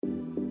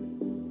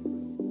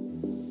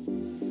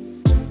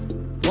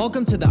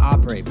Welcome to the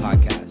Operate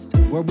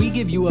Podcast, where we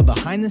give you a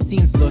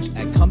behind-the-scenes look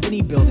at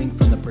company building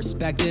from the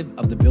perspective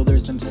of the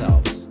builders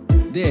themselves.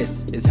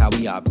 This is how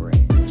we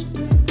operate.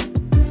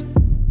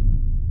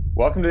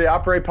 Welcome to the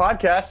Operate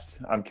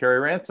Podcast. I'm Kerry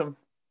Ransom.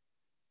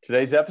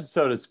 Today's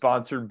episode is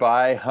sponsored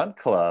by Hunt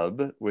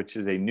Club, which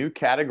is a new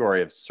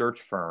category of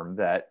search firm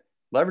that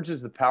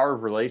leverages the power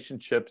of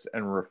relationships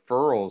and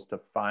referrals to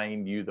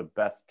find you the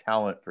best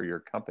talent for your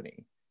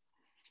company.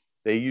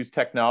 They use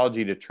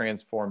technology to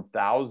transform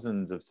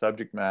thousands of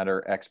subject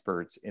matter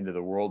experts into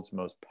the world's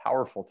most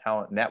powerful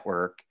talent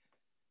network.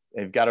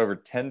 They've got over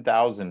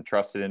 10,000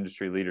 trusted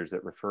industry leaders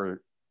that refer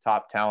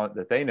top talent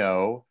that they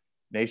know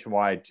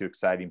nationwide to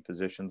exciting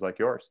positions like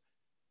yours.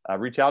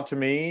 Reach out to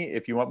me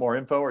if you want more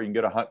info, or you can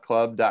go to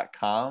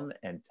huntclub.com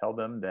and tell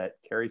them that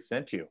Kerry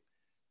sent you.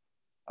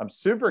 I'm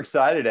super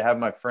excited to have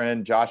my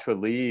friend Joshua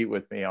Lee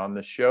with me on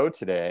the show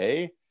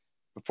today.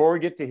 Before we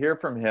get to hear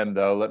from him,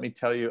 though, let me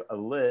tell you a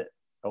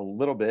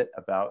little bit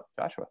about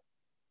Joshua.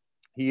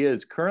 He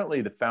is currently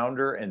the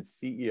founder and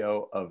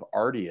CEO of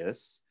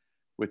Ardius,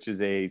 which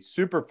is a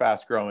super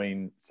fast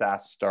growing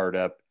SaaS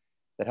startup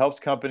that helps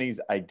companies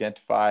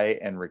identify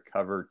and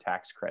recover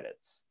tax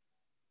credits.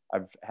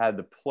 I've had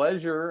the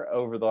pleasure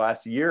over the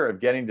last year of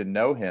getting to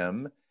know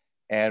him,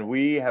 and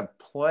we have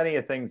plenty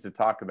of things to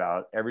talk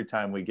about every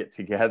time we get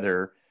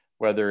together,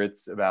 whether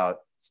it's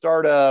about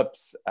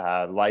startups,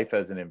 life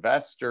as an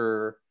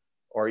investor,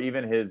 or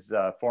even his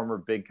former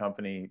big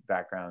company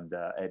background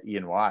at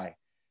E&Y.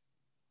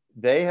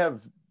 They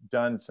have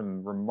done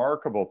some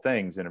remarkable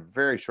things in a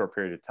very short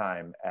period of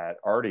time at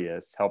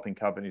Ardius, helping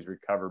companies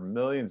recover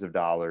millions of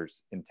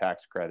dollars in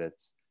tax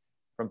credits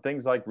from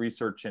things like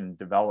research and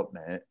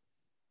development.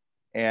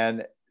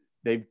 And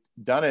they've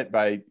done it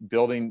by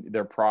building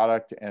their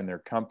product and their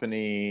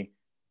company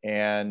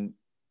and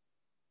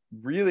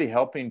really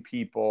helping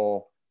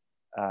people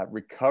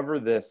recover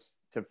this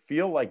to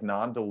feel like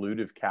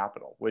non-dilutive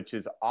capital, which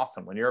is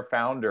awesome. When you're a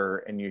founder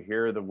and you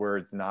hear the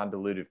words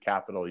non-dilutive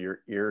capital, your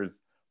ears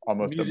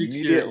almost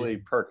immediately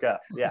perk up.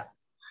 Yeah.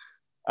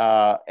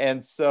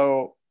 And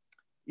so,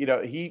 you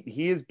know,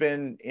 he has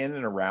been in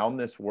and around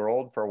this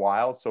world for a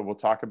while, so we'll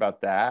talk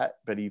about that.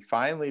 But he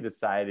finally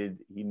decided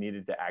he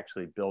needed to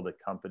actually build a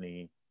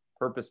company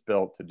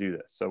purpose-built to do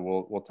this. So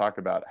we'll talk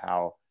about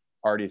how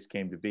Ardius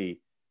came to be.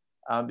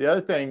 The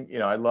other thing, you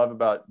know, I love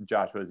about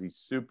Joshua is he's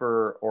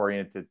super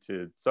oriented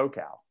to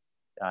SoCal.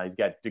 He's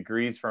got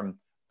degrees from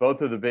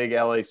both of the big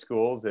LA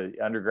schools, an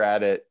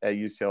undergrad at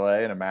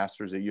UCLA and a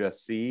master's at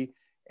USC.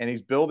 And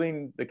he's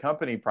building the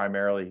company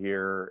primarily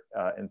here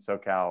in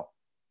SoCal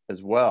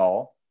as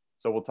well.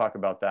 So we'll talk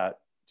about that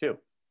too.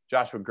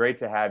 Joshua, great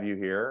to have you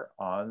here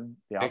on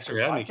the Thanks for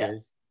having me, Kerry.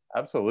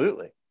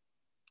 Absolutely.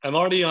 I'm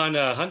already on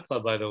Hunt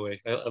Club, by the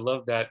way. I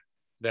love that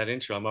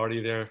intro. I'm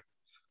already there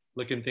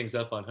looking things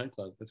up on Hunt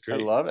Club. That's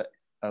great.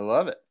 I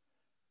love it.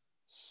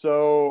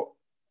 So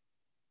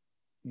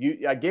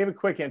I gave a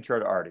quick intro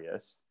to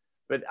Ardius,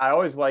 but I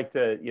always like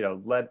to, you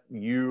know, let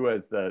you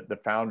as the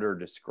founder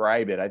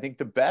describe it. I think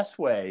the best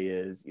way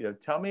is, you know,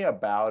 tell me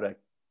about a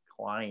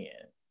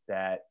client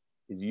that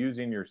is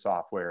using your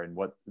software and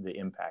what the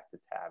impact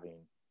it's having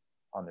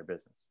on their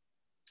business.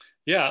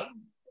 Yeah.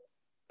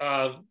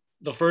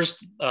 The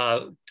first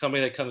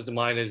company that comes to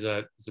mind is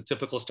a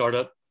typical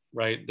startup,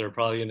 right? They're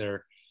probably in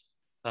their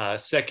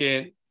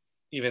second,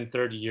 even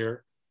third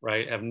year,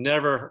 right? Have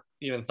never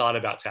even thought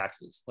about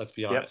taxes. Let's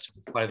be honest. Yep.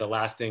 It's probably the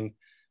last thing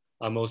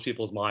on most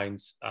people's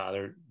minds.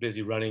 They're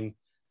busy running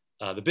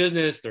the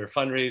business, they're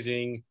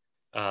fundraising,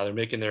 they're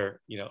making their,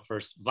 you know,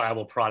 first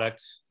viable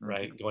product,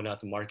 right? Mm-hmm. Going out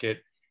to market.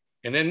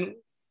 And then,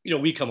 you know,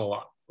 we come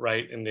along,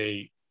 right? And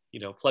they, you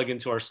know, plug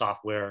into our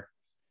software.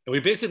 And we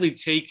basically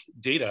take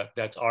data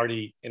that's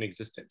already in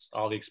existence,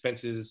 all the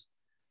expenses,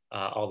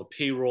 all the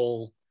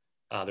payroll,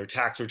 their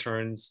tax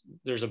returns.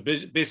 There's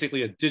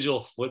basically a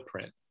digital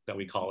footprint that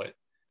we call it,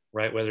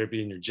 right? Whether it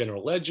be in your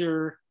general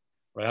ledger,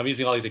 right? I'm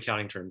using all these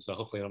accounting terms, so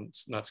hopefully I'm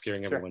not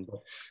scaring everyone.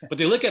 But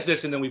they look at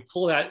this and then we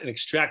pull that and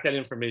extract that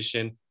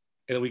information,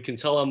 and then we can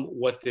tell them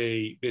what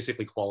they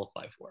basically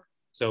qualify for.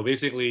 So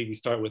basically we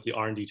start with the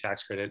R&D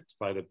tax credit. It's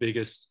probably the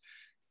biggest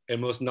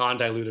and most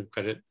non-dilutive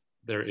credit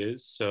there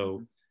is.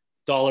 So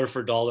dollar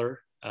for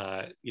dollar,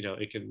 you know,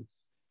 it can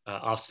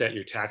offset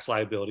your tax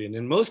liability. And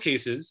in most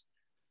cases,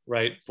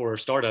 right, for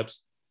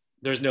startups,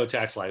 there's no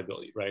tax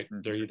liability, right?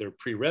 Mm-hmm. They're either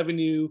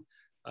pre-revenue,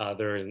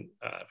 they're in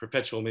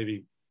perpetual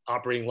maybe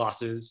operating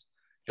losses.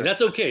 Sure. And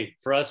that's okay.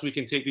 For us, we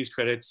can take these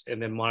credits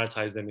and then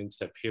monetize them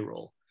into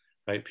payroll,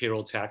 right?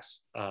 Payroll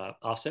tax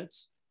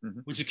offsets, mm-hmm.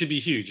 which could be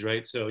huge,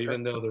 right? So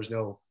even though there's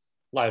no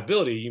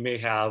liability, you may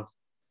have,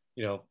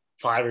 you know,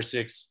 5 or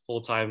 6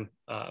 full-time,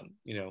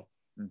 you know,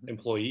 mm-hmm.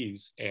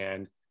 employees,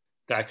 and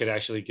that could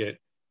actually get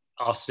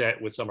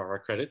offset with some of our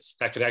credits.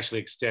 That could actually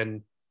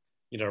extend,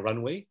 you know,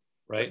 runway,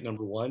 right?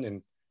 Number one.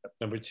 And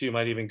number two,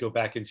 might even go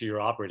back into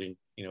your operating,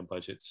 you know,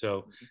 budget.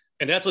 So,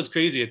 and that's what's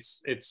crazy.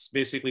 It's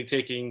basically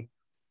taking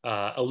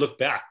a look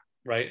back,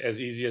 right? As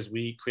easy as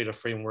we create a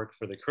framework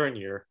for the current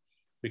year,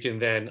 we can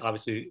then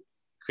obviously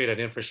create an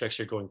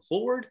infrastructure going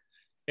forward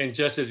and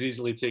just as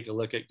easily take a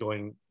look at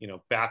going,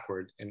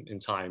 backward in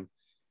time.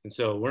 And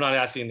so we're not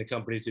asking the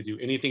companies to do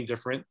anything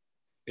different.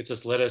 It's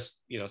just let us,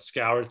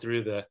 scour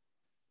through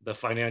the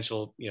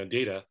financial,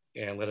 data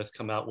and let us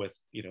come out with,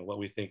 what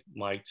we think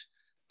might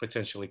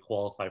potentially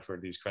qualify for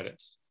these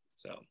credits.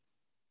 So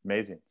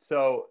amazing.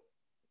 So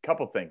a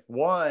couple things.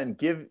 One,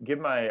 give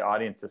my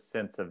audience a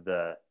sense of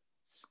the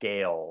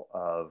scale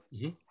of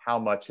how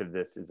much of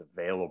this is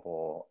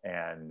available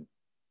and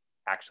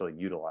actually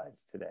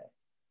utilized today.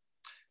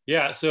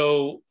 Yeah.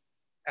 So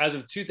as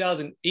of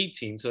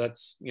 2018, so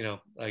that's,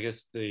 I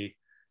guess the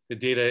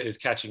data is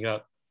catching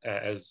up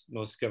as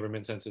most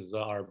government censuses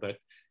are, but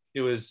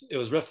it was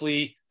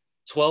roughly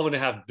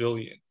 12.5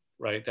 billion,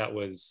 right? That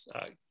was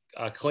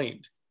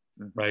claimed,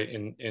 right,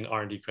 in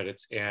R&D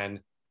credits. And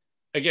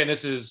again,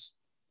 this is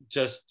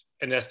just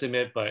an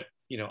estimate, but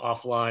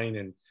offline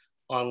and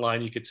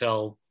online, you could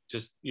tell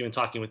just even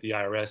talking with the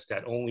IRS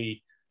that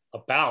only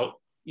about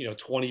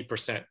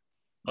 20%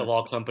 of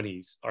all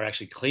companies are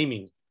actually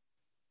claiming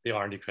the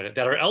R&D credit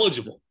that are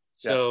eligible.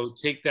 So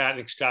take that and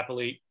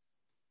extrapolate,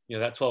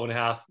 that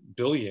 12.5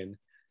 billion,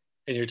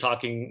 and you're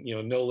talking,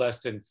 no less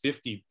than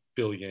 50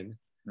 billion,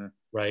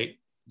 right?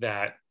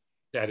 That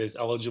is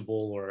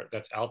eligible or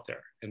that's out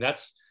there. And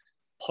that's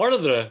part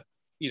of the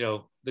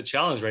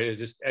challenge, right? Is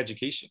just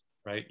education,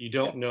 right? You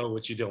don't know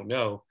what you don't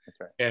know. That's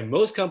right. And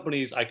most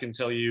companies, I can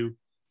tell you,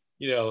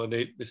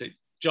 they say,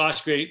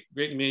 Josh, great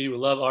to meet you. We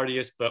love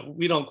Ardius, but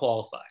we don't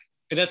qualify.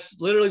 And that's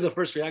literally the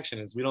first reaction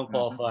is we don't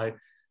qualify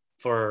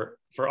for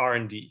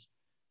R&D,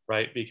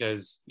 right?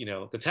 Because,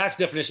 the tax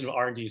definition of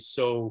R&D is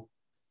so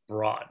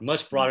broad,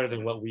 much broader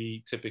than what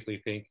we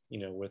typically think,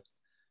 with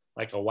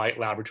like a white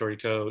laboratory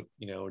coat,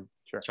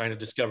 trying to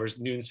discover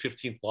Newton's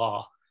 15th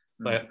law.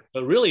 But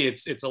really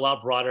it's a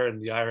lot broader,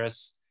 and the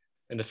IRS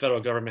and the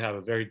federal government have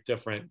a very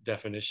different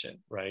definition,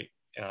 right?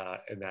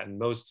 And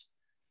most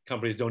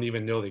companies don't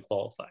even know they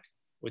qualify,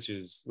 which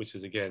is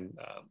again,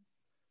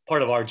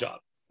 part of our job,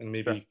 and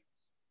maybe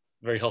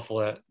very helpful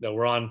that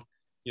we're on,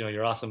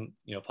 your awesome,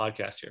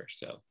 podcast here.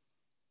 So.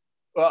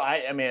 Well,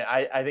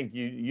 I think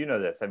you know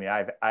this. I mean,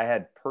 I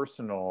had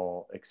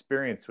personal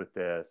experience with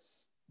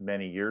this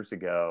many years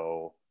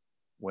ago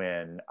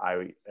when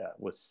I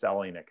was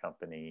selling a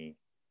company,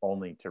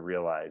 only to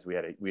realize we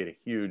had a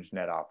huge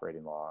net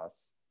operating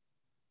loss,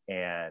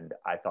 and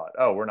I thought,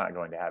 oh, we're not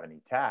going to have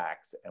any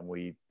tax, and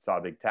we saw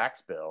a big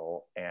tax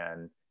bill,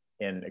 and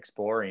in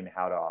exploring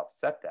how to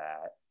offset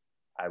that,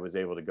 I was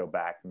able to go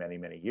back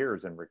many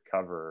years and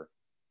recover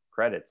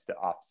credits to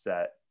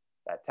offset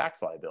that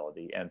tax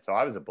liability. And so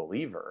I was a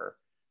believer.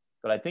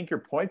 But I think your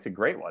point's a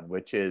great one,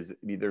 which is,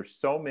 there's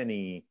so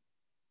many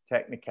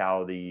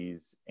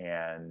technicalities,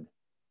 and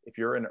if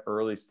you're an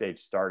early stage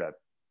startup,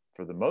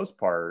 for the most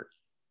part,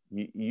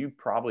 you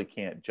probably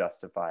can't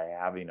justify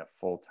having a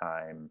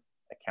full-time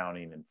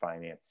accounting and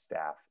finance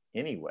staff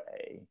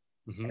anyway.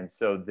 And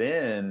so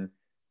then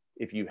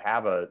if you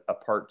have a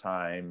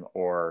part-time,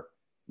 or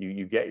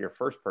you get your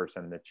first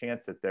person, the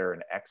chance that they're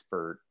an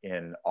expert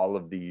in all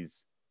of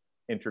these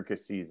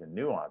intricacies and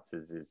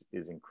nuances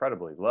is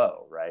incredibly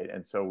low, right?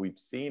 And so we've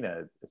seen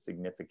a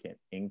significant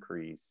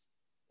increase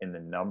in the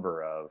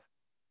number of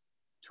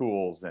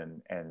tools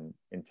and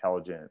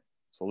intelligent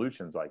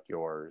solutions like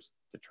yours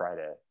to try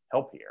to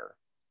help here.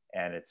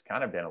 And it's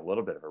kind of been a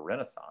little bit of a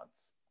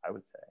renaissance, I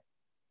would say.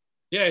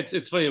 Yeah,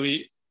 it's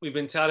funny. We've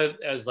been touted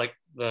as like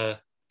the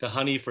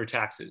honey for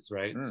taxes,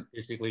 right? It's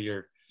basically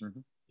you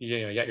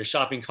got your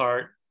shopping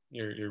cart,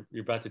 you're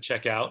about to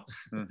check out,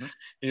 and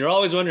you're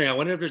always wondering, I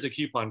wonder if there's a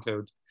coupon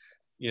code,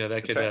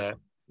 that could,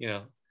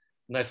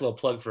 nice little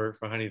plug for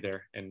honey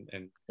there.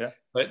 And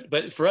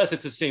but for us,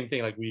 it's the same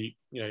thing. Like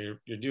you're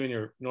doing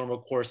your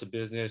normal course of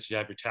business, you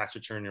have your tax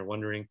return, you're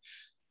wondering,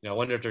 I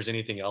wonder if there's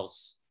anything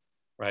else,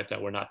 right, that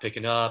we're not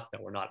picking up,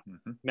 that we're not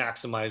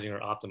maximizing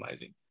or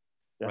optimizing,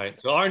 right?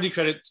 So R&D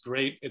credit's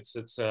great. It's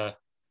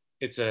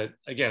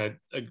again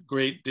a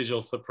great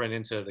digital footprint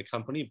into the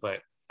company, but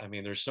I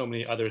mean, there's so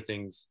many other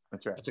things.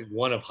 That's right. It's like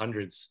one of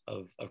hundreds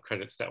of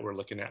credits that we're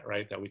looking at,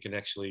 right? That we can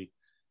actually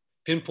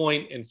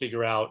pinpoint and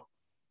figure out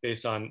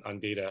based on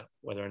data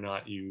whether or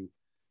not you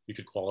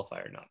could qualify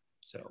or not.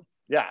 So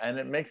yeah, and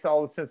it makes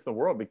all the sense in the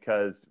world,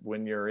 because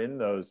when you're in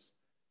those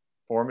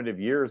formative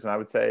years, and I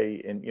would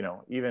say,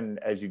 even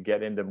as you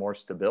get into more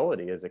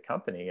stability as a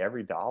company,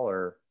 every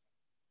dollar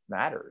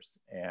matters,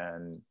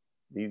 and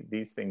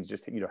these things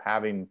just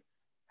having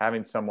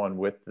someone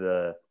with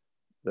the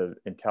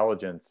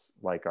intelligence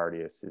like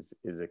Ardius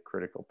is a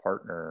critical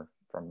partner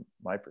from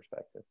my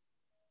perspective.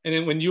 And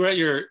then when you were at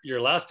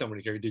your last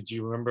company, Gary, did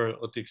you remember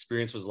what the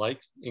experience was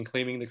like in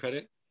claiming the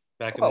credit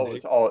back in the day? It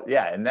was all,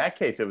 in that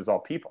case, it was all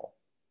people.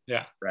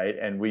 Yeah. Right.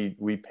 And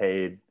we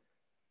paid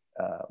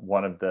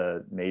one of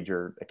the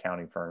major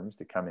accounting firms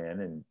to come in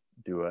and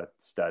do a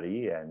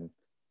study, and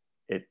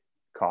it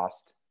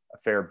cost a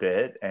fair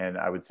bit. And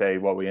I would say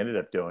what we ended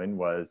up doing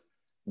was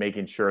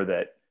making sure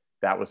that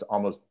was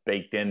almost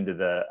baked into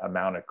the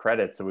amount of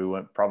credit. So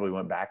we probably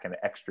went back an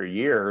extra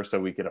year so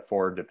we could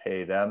afford to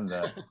pay them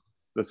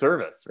the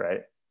service.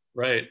 Right.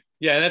 Right.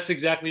 Yeah. That's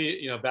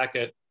exactly, back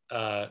at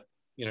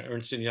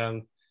Ernst &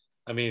 Young,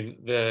 I mean,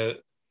 the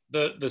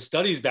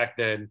studies back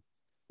then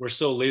were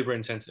so labor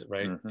intensive,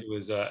 right? Mm-hmm. It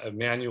was a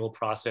manual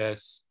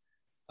process.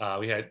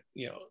 We had,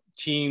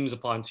 teams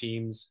upon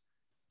teams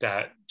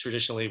that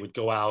traditionally would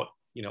go out,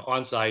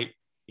 on site.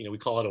 We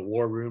call it a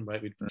war room,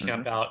 right? We'd Mm-hmm.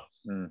 camp out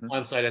Mm-hmm.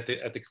 on site at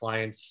the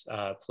client's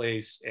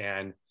place,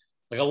 and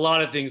like a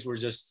lot of things were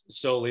just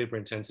so labor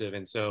intensive.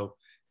 And so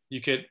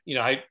you could,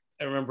 I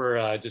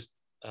remember just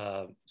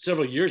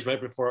several years right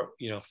before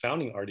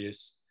founding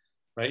Ardius,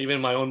 right? Even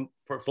in my own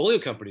portfolio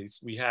companies,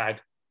 we had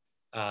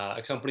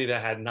a company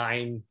that had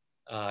 9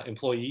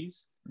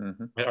 employees.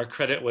 Mm-hmm. Right? Our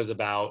credit was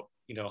about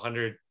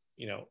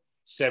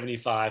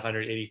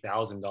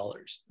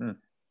 $175,000-$180,000,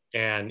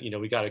 and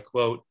we got a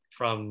quote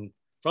from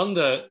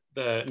the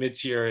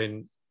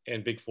mid-tier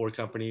and big 4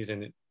 companies,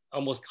 and it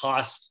almost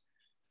cost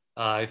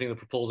I think the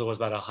proposal was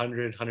about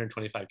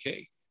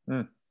 125K.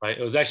 Right?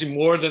 It was actually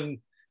more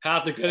than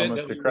half the credit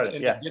that we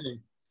ended up getting.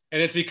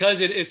 And it's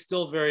because it's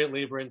still very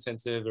labor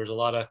intensive. There's a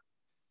lot of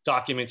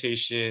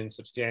documentation,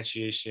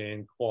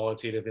 substantiation,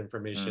 qualitative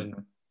information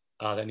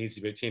that needs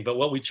to be obtained. But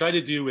what we try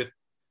to do with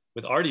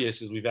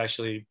Ardius is we've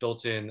actually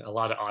built in a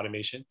lot of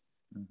automation.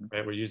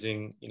 Right? We're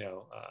using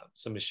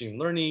some machine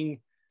learning.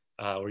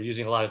 We're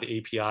using a lot of the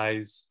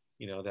APIs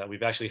that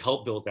we've actually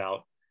helped build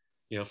out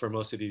for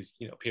most of these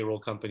payroll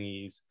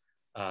companies,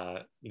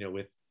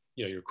 with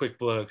your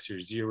QuickBooks, your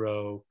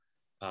Xero,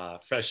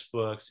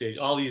 FreshBooks, Sage,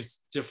 all these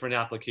different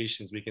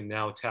applications we can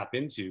now tap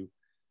into,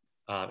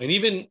 and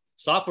even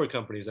software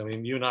companies. I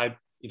mean, you and I,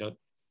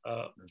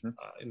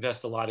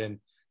 invest a lot in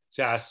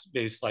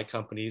SaaS-based like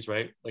companies,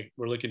 right? Like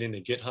we're looking into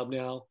GitHub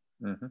now,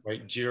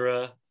 right?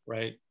 Jira,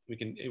 right? We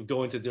can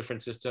go into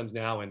different systems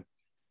now and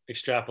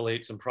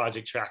extrapolate some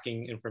project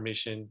tracking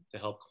information to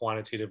help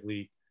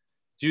quantitatively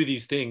do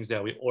these things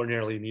that we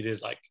ordinarily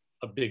needed like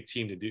a big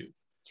team to do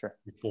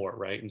before,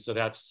 right? And so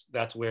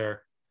that's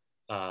where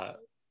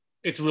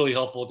it's really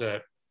helpful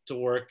to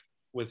work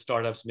with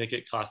startups, make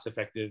it cost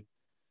effective,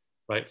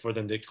 right, for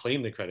them to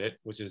claim the credit,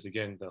 which is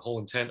again the whole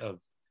intent of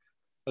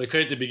the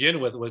credit to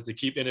begin with was to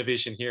keep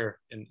innovation here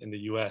in the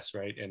U.S.,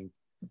 right, and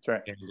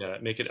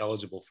and make it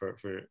eligible for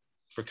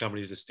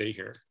companies to stay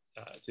here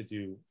to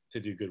do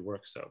good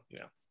work. So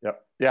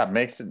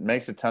makes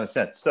a ton of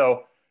sense.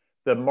 So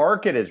the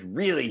market is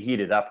really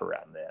heated up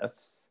around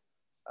this.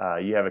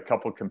 You have a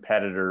couple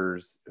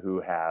competitors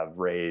who have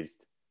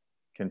raised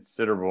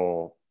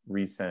considerable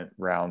recent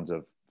rounds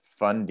of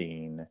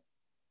funding.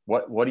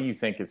 What do you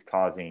think is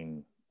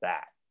causing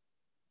that?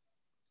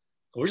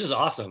 We're just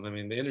awesome. I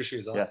mean, the industry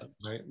is awesome,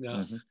 right?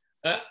 No,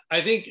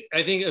 I think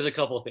there's a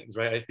couple of things,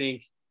 right? I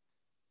think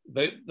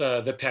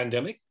the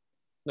pandemic,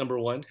 number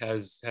one,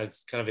 has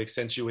kind of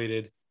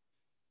accentuated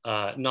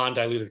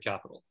non-dilutive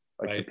capital.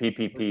 Like right? The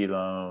PPP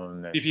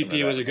loan.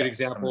 PPP was a good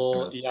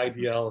example.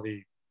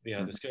 EIDL,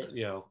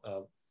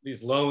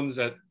 these loans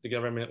that the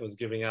government was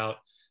giving out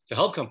to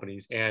help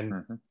companies, and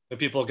the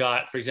people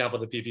got, for example,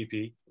 the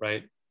PPP,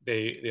 right?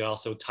 They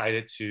also tied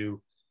it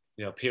to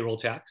payroll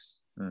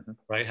tax,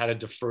 right? How to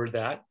defer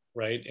that,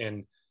 right?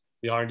 And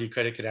the R&D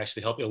credit could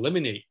actually help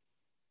eliminate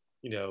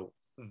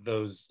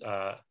those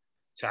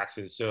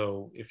taxes.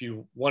 So if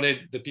you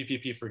wanted the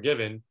PPP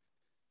forgiven,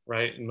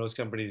 right, and most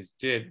companies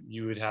did,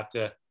 you would have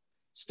to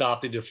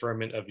stop the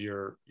deferment of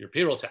your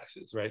payroll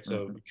taxes, right?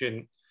 So you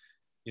couldn't,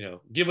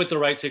 give with the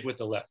right, take with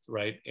the left,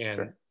 right?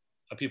 And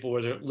people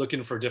were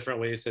looking for different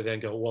ways to then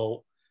go,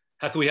 well,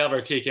 how can we have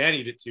our cake and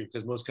eat it too?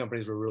 Because most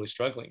companies were really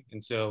struggling.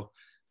 And so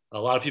a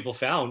lot of people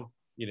found,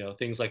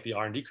 things like the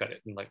R&D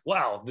credit and like,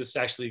 wow, this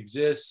actually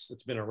exists.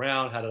 It's been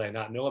around. How did I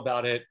not know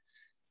about it?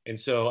 And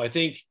so I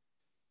think,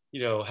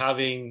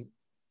 having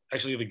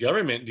actually the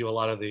government do a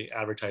lot of the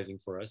advertising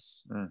for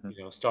us,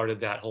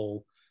 started that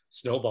whole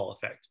snowball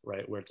effect,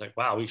 right? Where it's like,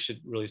 wow, we should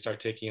really start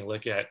taking a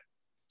look at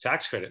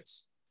tax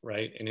credits,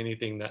 right? And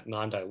anything that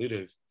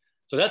non-dilutive.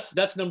 So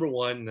that's number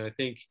one. And I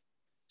think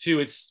two,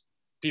 it's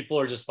people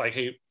are just like,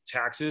 hey,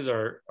 taxes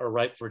are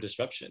ripe for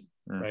disruption,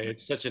 right?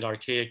 It's such an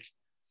archaic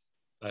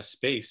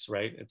space,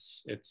 right?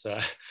 It's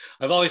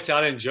I've always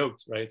touted and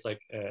joked, right? It's like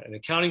an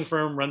accounting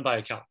firm run by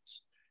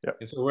accountants.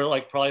 And so we're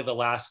like probably the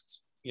last,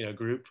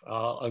 group,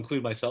 I'll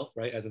include myself,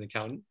 right, as an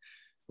accountant,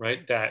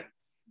 right? That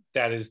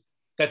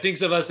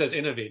thinks of us as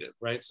innovative,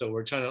 right? So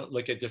we're trying to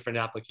look at different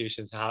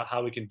applications,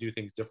 how we can do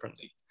things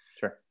differently.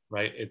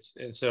 Right.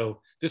 And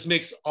so this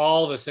makes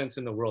all the sense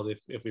in the world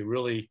if we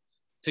really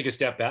take a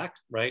step back,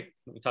 right?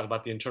 We talk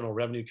about the Internal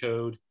Revenue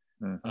Code.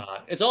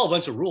 It's all a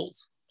bunch of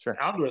rules,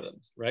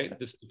 algorithms, right?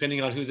 Just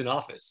depending on who's in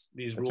office,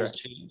 these rules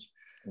change.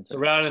 So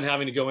rather than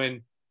having to go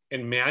in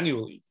and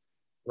manually,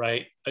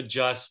 right,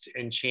 adjust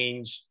and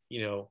change,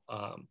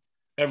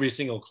 every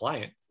single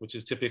client, which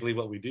is typically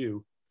what we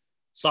do,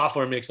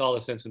 software makes all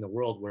the sense in the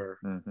world where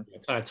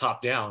kind of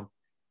top down,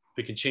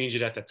 we can change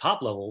it at the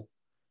top level,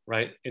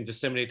 right, and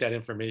disseminate that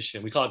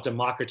information. We call it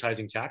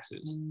democratizing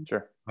taxes,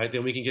 right?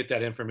 Then we can get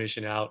that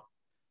information out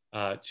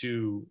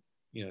to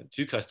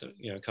custom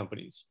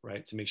companies,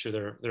 right, to make sure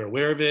they're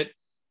aware of it.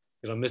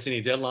 They don't miss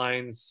any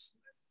deadlines.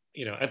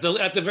 At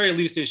the very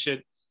least, they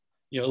should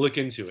look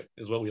into it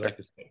is what we Sure. like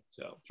to say.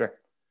 So Sure.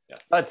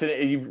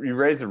 yeah. You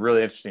raised a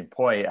really interesting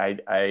point.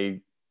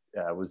 I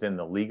was in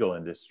the legal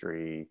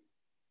industry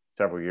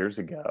several years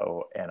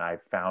ago, and I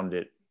found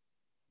it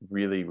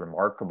really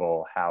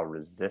remarkable how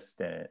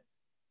resistant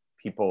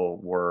people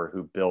were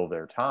who bill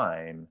their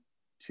time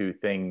to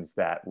things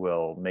that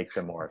will make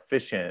them more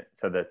efficient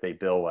so that they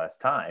bill less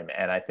time.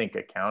 And I think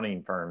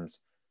accounting firms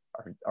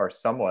are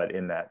somewhat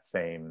in that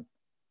same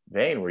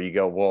vein, where you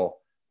go,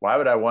 well, why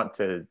would I want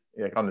to,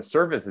 like, on the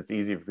surface, it's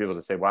easy for people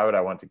to say, why would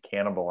I want to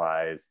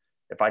cannibalize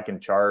if I can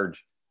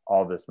charge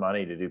all this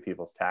money to do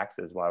people's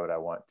taxes? Why would I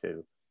want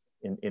to,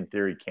 in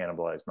theory,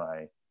 cannibalize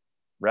my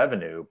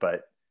revenue?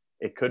 But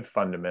it could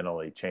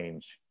fundamentally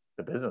change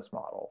the business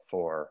model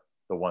for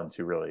the ones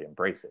who really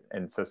embrace it.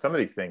 And so some of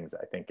these things,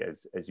 I think,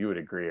 as you would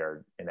agree,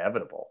 are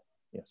inevitable.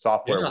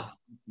 Software, Yeah.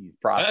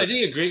 process, I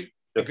think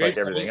just like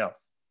everything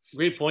else.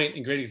 Great point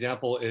and great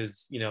example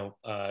is,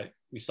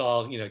 we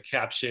saw,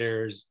 cap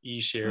shares,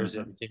 e-shares,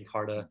 and became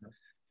Carta,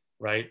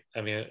 right?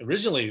 I mean,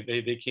 originally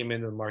they came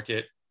into the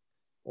market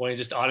wanting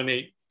to just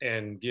automate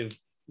and give,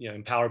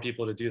 empower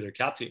people to do their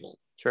cap table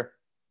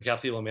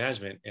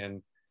management.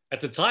 And at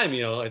the time,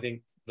 I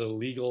think the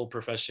legal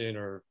profession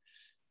or,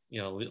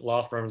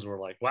 law firms were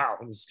like, wow,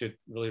 this could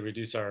really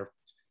reduce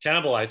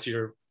cannibalize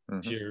to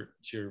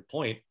your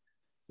point,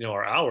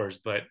 our hours.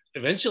 But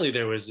eventually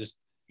there was just,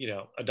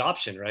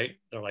 adoption, right?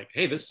 They're like,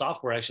 hey, this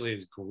software actually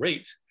is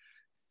great.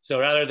 So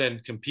rather than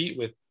compete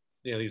with,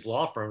 these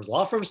law firms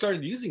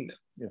started using them.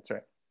 That's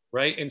right.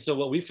 Right. And so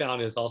what we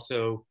found is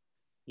also,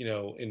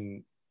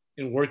 in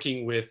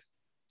working with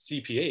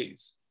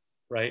CPAs,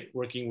 right?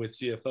 Working with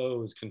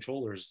CFOs,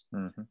 controllers,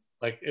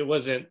 like it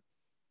wasn't,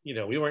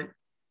 we weren't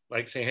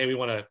like saying, hey, we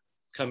want to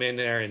come in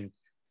there and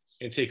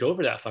take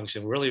over that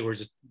function. Really, we're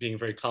just being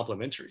very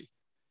complimentary,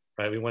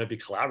 right? We want to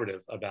be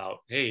collaborative about,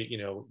 hey,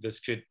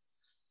 this could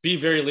be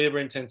very labor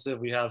intensive.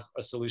 We have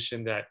a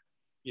solution that,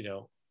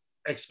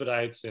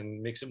 expedites and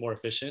makes it more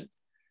efficient,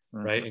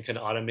 right? And can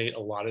automate a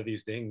lot of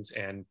these things.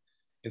 And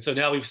so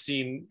now we've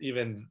seen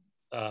even,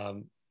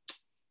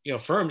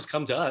 firms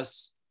come to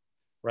us,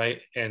 right?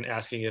 And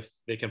asking if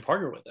they can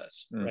partner with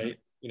us, right?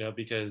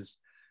 Because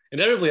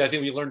inevitably, I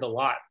think we learned a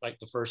lot, like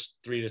the first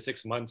 3 to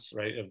 6 months,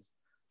 right? Of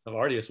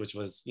Ardius, which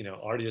was,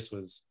 Ardius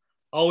was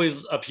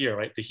always up here,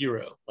 right? The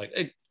hero, like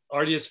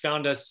Ardius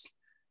found us,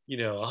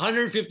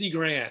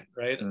 $150,000,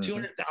 right?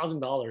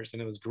 $200,000.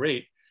 And it was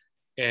great.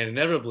 And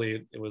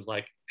inevitably it was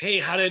like, hey,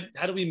 how did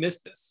we miss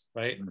this?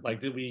 Right?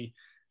 Like, did we,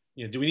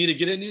 do we need to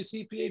get a new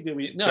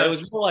CPA? No, it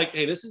was more like,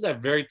 hey, this is a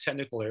very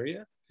technical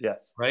area.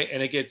 Yes. Right.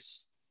 And it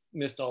gets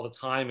missed all the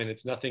time. And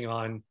it's nothing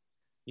on,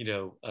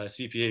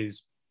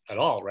 CPAs at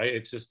all. Right.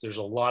 It's just, there's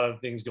a lot of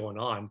things going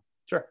on.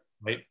 Sure.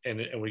 Right.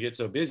 And we get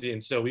so busy.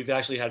 And so we've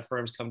actually had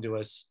firms come to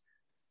us,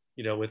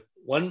 with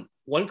one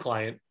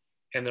client,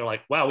 and they're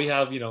like, wow, we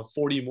have,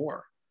 40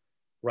 more,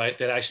 right,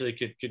 that actually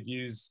could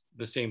use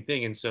the same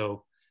thing. And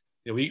so,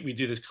 we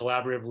do this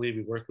collaboratively.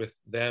 We work with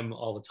them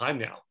all the time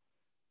now,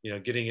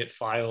 getting it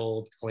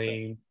filed,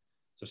 claimed,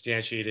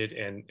 substantiated.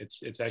 And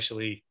it's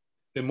actually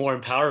been more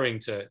empowering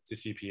to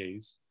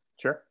CPAs.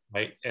 Sure.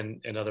 Right.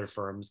 And other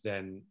firms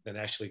than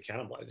actually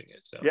cannibalizing it.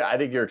 So yeah, I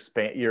think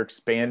you're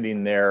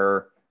expanding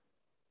their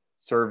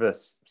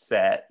service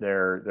set,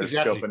 their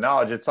Exactly. scope of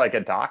knowledge. It's like a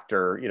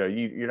doctor,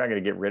 you're not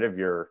going to get rid of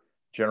your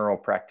general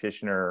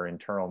practitioner or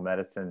internal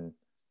medicine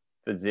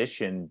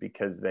physician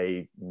because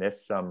they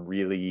miss some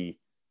really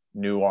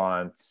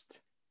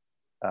nuanced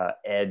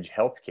edge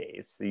health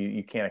case.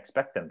 You can't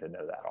expect them to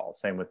know that all.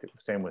 Same with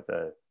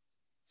a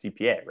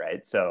CPA,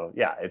 right? So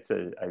yeah, I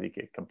think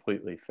a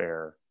completely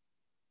fair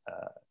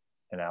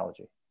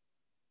analogy.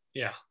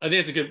 Yeah, I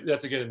think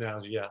that's a good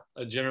analogy. Yeah,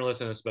 a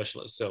generalist and a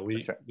specialist. So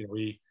we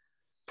we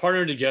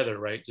partner together,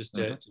 right, just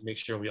to make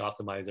sure we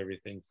optimize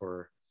everything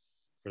for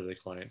the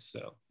clients.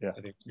 So yeah, I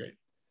think it's great.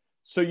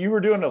 So you were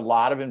doing a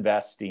lot of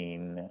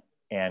investing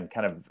and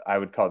kind of, I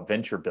would call it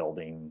venture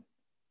building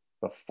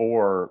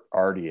before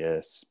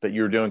Ardius, but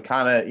you were doing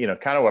kind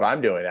of what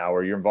I'm doing now,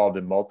 where you're involved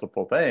in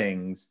multiple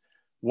things.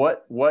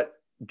 What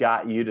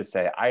got you to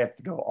say, I have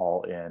to go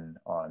all in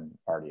on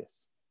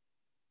Ardius?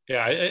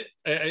 Yeah,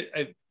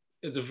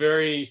 it's a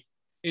very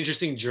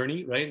interesting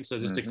journey, right? And so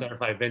just to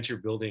clarify, venture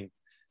building,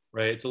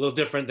 right? It's a little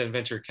different than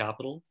venture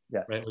capital,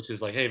 yes, right? Which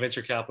is like, hey,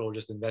 venture capital, we're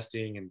just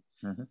investing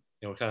and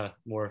kind of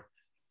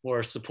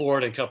more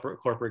support and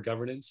corporate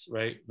governance,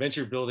 right?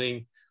 Venture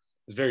building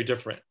is very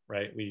different,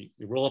 right? We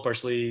roll up our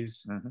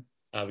sleeves,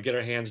 we get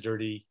our hands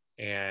dirty,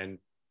 and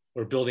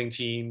we're building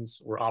teams.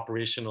 We're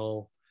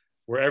operational.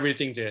 We're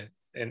everything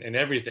and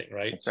everything,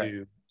 right?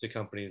 To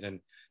companies, and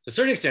to a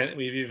certain extent,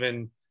 we've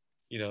even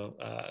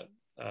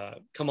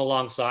come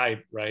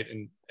alongside, right?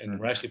 And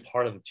we're actually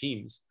part of the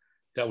teams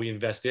that we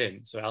invest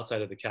in. So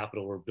outside of the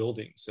capital, we're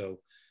building. So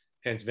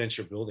hence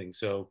venture building.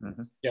 So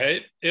yeah,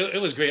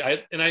 it was great.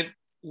 I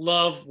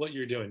love what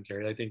you're doing,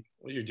 Kerry. I think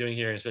what you're doing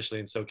here, especially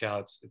in SoCal,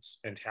 it's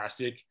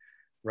fantastic,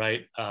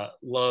 right?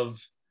 Love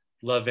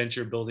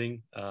venture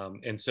building.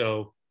 And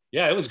so,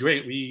 yeah, it was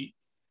great. We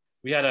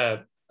had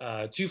a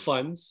two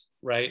funds,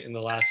 right, in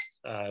the last,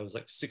 it was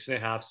like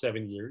 6.5,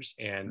 7 years,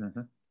 and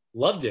Mm-hmm.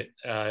 loved it.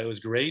 It was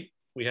great.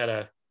 We had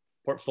a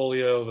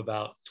portfolio of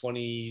about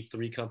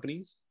 23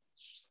 companies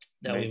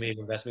that Amazing. we made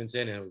investments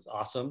in, and it was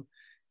awesome.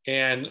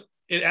 And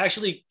it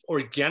actually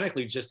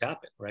organically just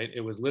happened, right?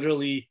 It was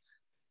literally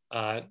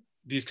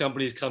these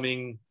companies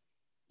coming,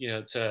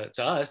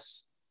 to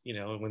us,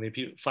 when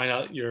they find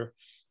out you're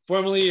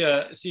formerly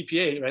a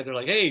CPA, right? They're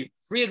like, hey,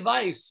 free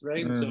advice,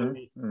 right? And so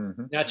we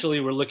naturally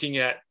we're looking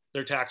at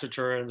their tax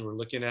returns, we're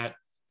looking at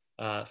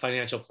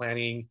financial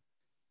planning,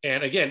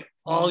 and again,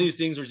 all these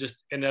things were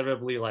just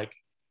inevitably like,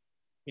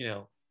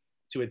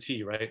 to a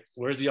T, right?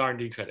 Where's the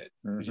R&D credit?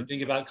 Did you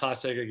think about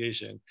cost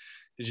segregation?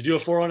 Did you do a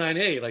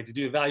 409A? Like, did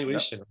you do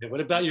evaluation? Yep. Okay,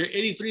 what about your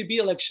 83B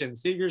election?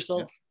 Save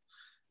yourself,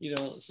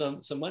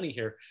 some money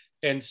here.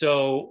 And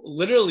so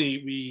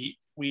literally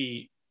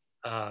we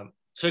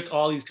took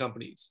all these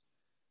companies,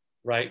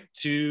 right,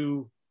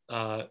 to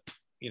the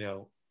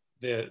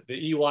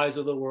EYs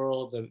of the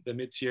world, the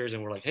mid tiers,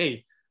 and we're like,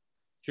 hey,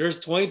 here's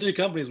 23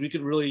 companies we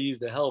could really use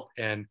the help,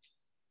 and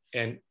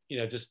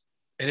just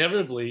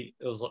inevitably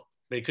it was,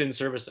 they couldn't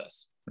service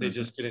us. They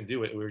just couldn't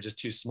do it. We were just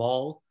too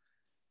small,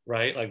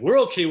 right? Like, we're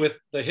okay with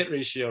the hit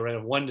ratio, right,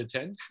 of 1 to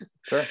 10.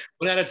 Sure.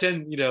 1 out of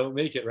 10,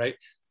 make it, right?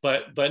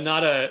 But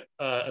not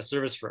a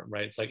service firm,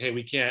 right? It's like, hey,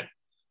 we can't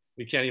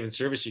even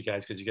service you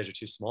guys because you guys are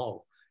too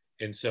small.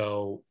 And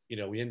so,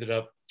 we ended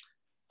up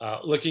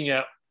looking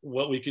at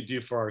what we could do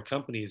for our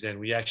companies, and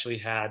we actually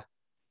had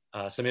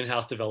some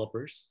in-house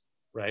developers,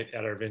 right,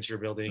 at our venture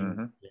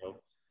building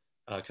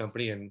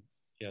company, and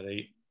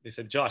they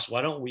said, Josh,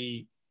 why don't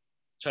we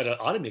try to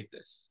automate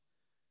this,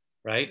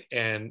 right?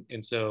 And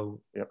so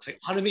it's like,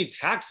 automate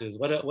taxes,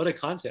 what a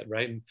concept,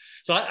 right? And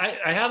so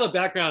I have a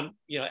background,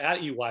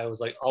 at EY. I was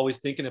like always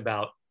thinking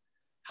about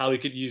how we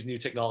could use new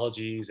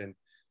technologies, and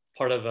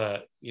part of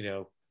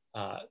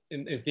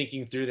in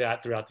thinking through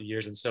that throughout the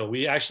years. And so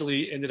we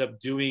actually ended up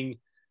doing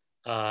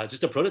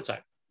just a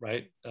prototype,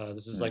 right?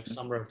 This is like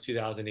summer of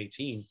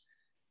 2018,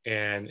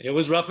 and it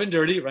was rough and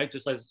dirty, right?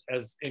 Just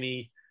as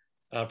any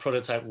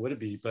prototype would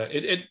be, but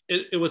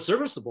it was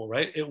serviceable,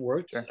 right? It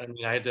worked. Sure. I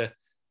mean, I had to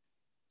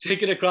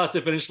take it across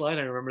the finish line.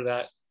 I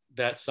remember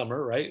that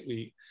summer, right?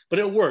 But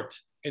it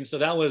worked. And so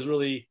that was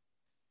really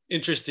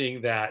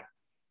interesting that,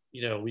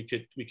 we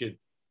could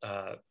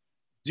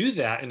do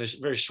that in a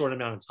very short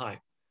amount of time,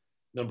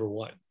 number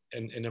one.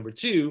 And number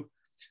two,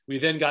 we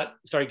then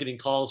started getting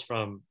calls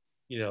from,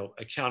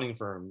 accounting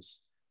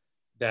firms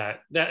that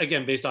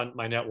again, based on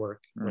my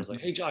network, where it's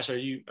like, hey, Josh, are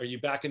you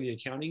back in the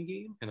accounting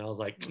game? And I was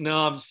like,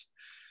 no, I'm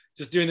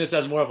just doing this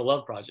as more of a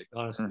love project,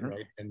 honestly,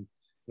 right? And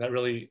that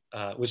really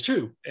was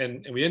true.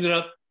 And we ended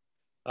up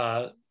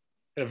at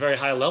a very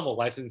high level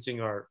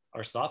licensing our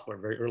software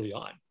very early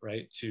on,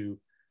 right, to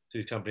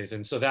these companies.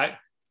 And so that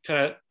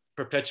kind of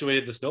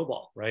perpetuated the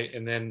snowball, right?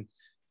 And then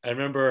I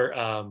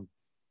remember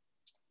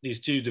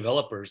these two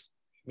developers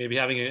maybe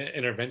having an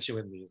intervention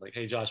with me. It's like,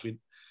 hey, Josh, we'd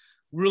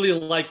really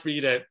like for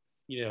you to,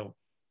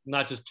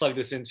 not just plug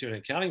this into an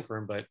accounting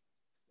firm, but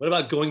what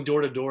about going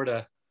door to door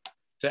to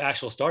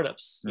actual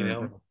startups,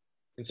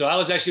 And so I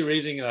was actually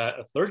raising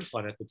a third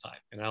fund at the time,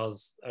 and I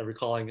was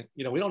recalling,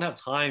 we don't have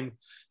time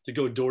to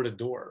go door to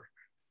door,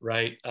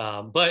 right?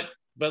 But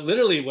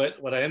literally,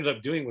 what I ended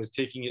up doing was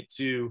taking it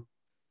to,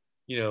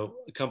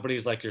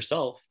 companies like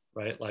yourself,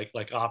 right?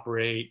 Like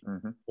Operate,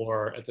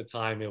 or at the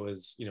time it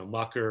was,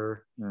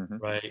 Mucker,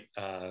 right?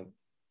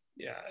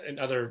 And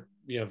other,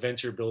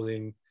 venture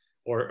building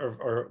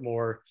or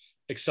more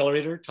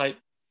accelerator type,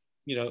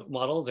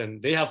 models,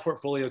 and they have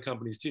portfolio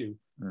companies too.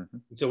 And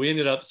so we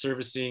ended up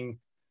servicing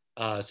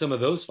some of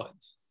those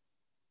funds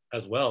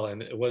as well.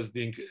 And it was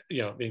the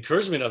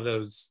encouragement of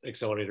those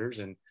accelerators,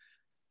 and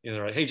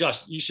they're like, hey,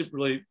 Josh, you should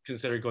really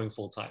consider going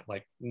full time.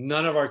 Like,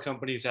 none of our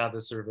companies have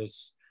this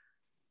service.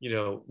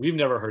 We've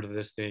never heard of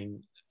this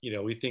thing.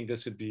 We think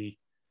this would be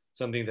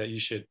something that you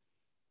should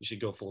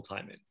go full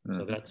time in.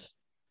 So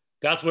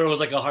that's where it was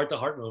like a heart to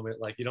heart moment.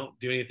 Like, you don't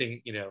do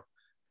anything,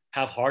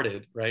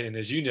 half-hearted, right? And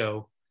as you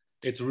know,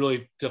 it's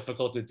really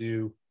difficult to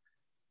do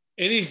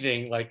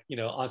anything like,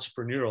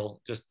 entrepreneurial,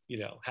 just,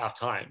 half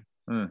time.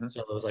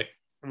 So it was like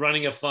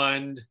running a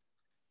fund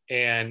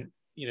and,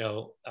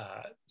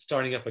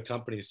 starting up a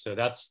company. So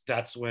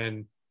that's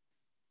when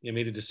you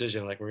made a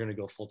decision, like, we're going to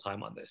go full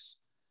time on this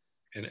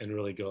and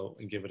really go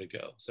and give it a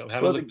go. So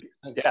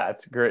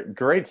it's a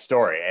great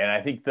story. And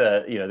I think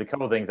the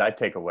couple of things I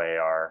take away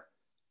are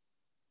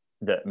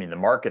the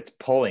market's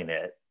pulling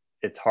it.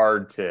 It's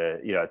hard to,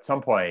 at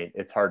some point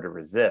it's hard to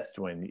resist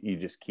when you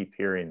just keep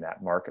hearing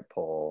that market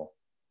pull.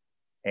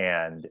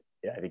 And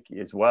I think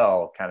as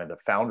well, kind of the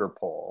founder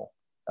pull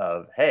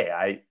of,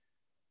 hey,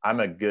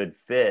 I'm a good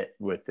fit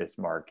with this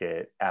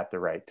market at the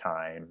right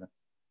time,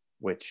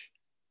 which,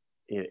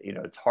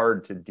 it's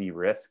hard to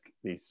de-risk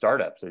these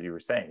startups. As you were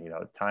saying,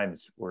 at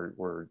times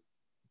we're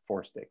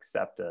forced to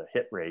accept a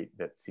hit rate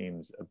that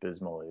seems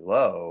abysmally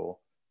low,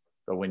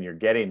 but when you're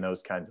getting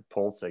those kinds of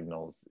pull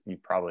signals, you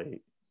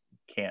probably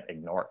can't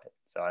ignore it.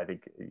 So I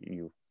think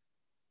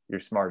you're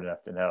smart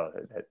enough to know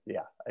that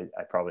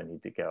I probably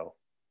need to go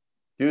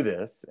do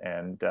this.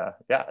 And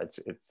yeah,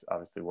 it's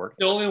obviously working.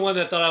 The only one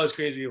that thought I was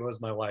crazy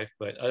was my wife,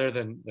 but other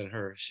than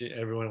her,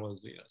 everyone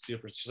was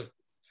super. She's like,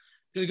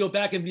 gonna go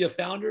back and be a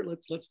founder.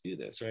 Let's do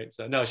this, right?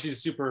 So no,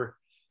 she's super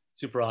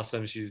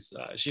awesome.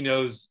 She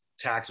knows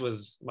tax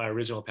was my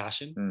original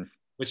passion,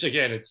 which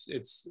again,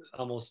 it's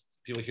almost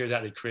people hear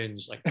that they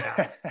cringe like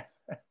tax.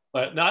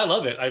 But no, I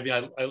love it. I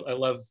mean, I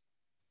love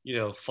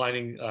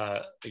finding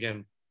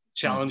again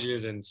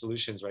challenges and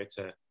solutions, right,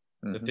 to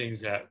the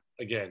things that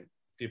again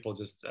people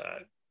just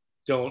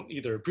don't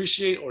either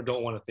appreciate or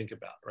don't want to think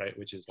about, right?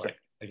 Which is like,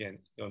 again,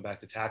 going back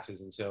to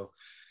taxes. And so,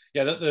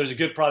 yeah, there's a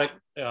good product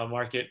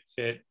market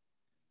fit,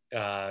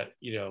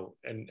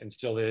 and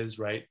still is,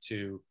 right,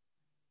 to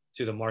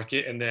the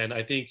market. And then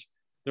I think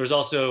there's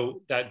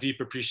also that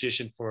deep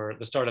appreciation for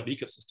the startup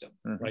ecosystem,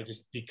 right?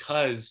 Just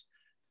because,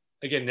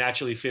 again,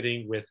 naturally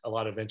fitting with a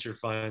lot of venture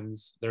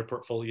funds, their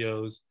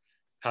portfolios,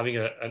 having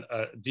a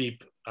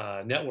deep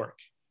network,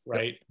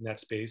 right, in that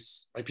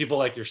space, like people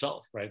like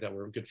yourself, right, that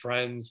we're good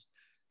friends,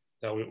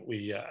 that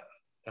we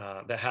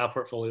that have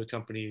portfolio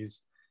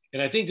companies.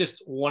 And I think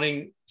just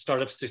wanting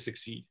startups to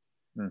succeed,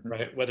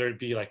 right, whether it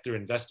be like through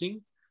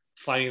investing,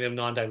 finding them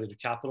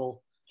non-dilutive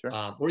capital,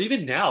 or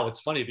even now, it's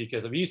funny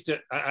because I'm used to,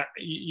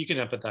 you can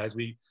empathize.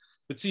 We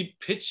would see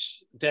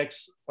pitch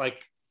decks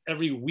like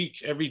every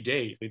week, every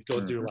day. We'd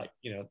go through like,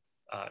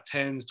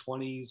 10s,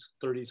 20s,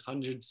 30s,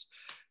 hundreds,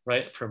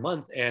 right, per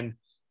month. And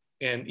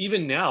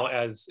even now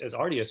as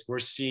Ardius, we're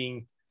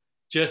seeing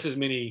just as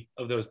many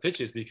of those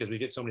pitches because we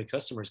get so many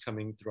customers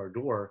coming through our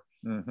door.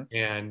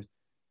 And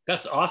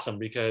that's awesome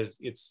because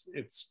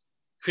it's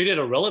created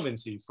a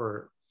relevancy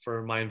for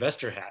my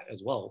investor hat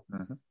as well,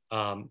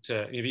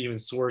 to maybe even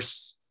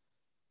source,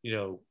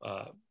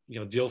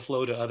 deal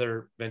flow to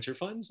other venture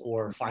funds,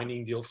 or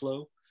finding deal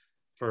flow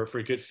for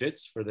good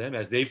fits for them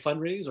as they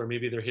fundraise, or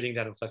maybe they're hitting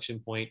that inflection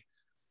point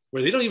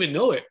where they don't even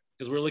know it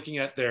because we're looking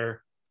at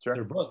their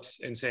books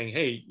and saying,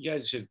 hey, you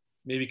guys should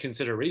maybe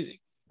consider raising,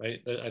 right?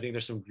 I think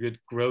there's some good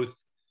growth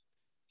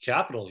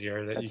capital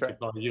here that could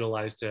probably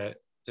utilize to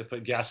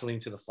put gasoline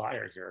to the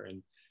fire here.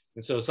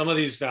 And so some of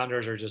these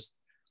founders are just,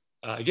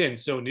 again,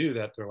 so new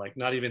that they're like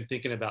not even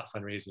thinking about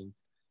fundraising.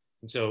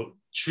 And so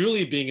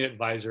truly being an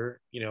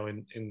advisor,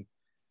 and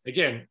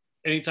again,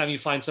 anytime you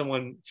find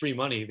someone free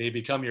money, they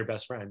become your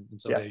best friend. And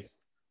so they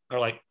are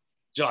like,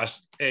 Josh,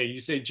 hey, you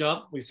say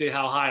jump, we say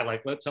how high,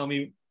 like, tell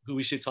me who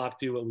we should talk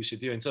to, what we should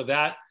do. And so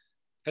that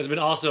has been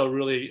also a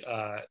really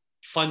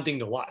fun thing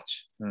to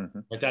watch,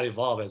 like that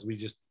evolve as we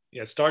just,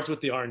 it starts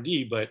with the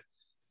R&D, but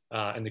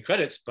and the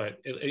credits, but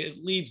it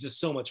leads to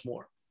so much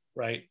more,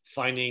 right?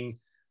 Finding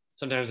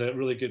sometimes a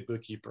really good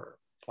bookkeeper,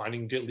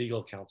 finding good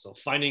legal counsel,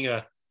 finding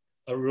a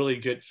really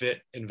good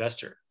fit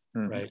investor,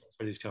 right,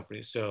 for these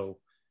companies. So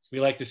we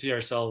like to see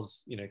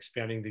ourselves,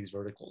 expanding these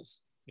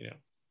verticals,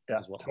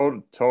 as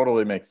well.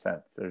 Totally makes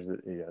sense. There's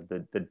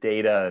the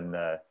data and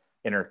the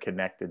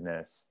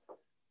interconnectedness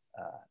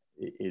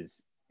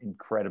is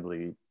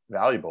incredibly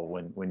valuable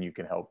when you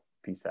can help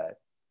piece that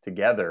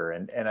together.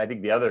 And I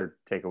think the other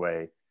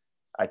takeaway,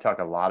 I talk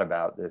a lot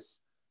about this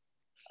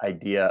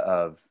idea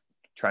of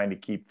trying to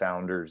keep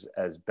founders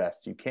as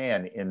best you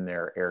can in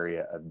their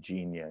area of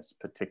genius,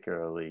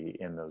 particularly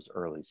in those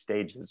early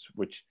stages,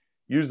 which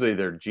usually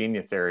their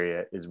genius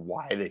area is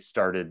why they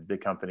started the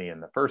company in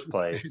the first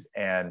place.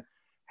 And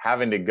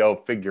having to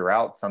go figure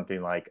out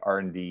something like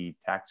R&D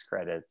tax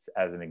credits,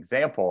 as an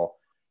example,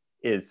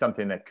 is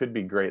something that could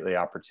be greatly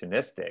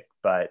opportunistic,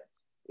 but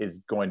is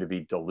going to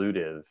be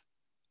dilutive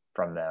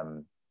from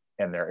them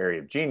and their area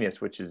of genius,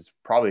 which is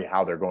probably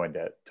how they're going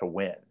to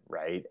win,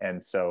 right?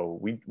 And so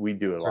we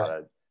do a lot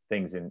of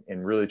things in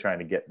really trying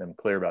to get them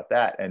clear about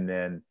that, and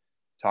then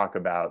talk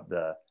about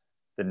the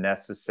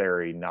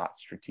necessary, not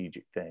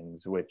strategic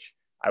things, which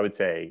I would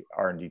say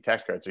R&D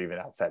tax credits are even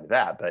outside of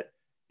that, but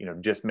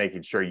just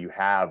making sure you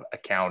have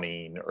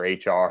accounting or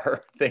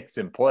HR things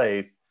in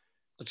place.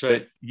 That's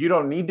right. You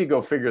don't need to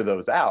go figure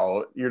those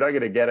out. You're not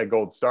going to get a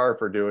gold star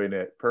for doing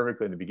it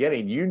perfectly in the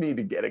beginning. You need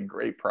to get a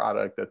great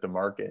product that the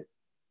market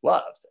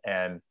loves.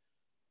 And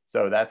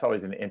so that's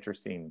always an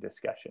interesting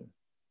discussion.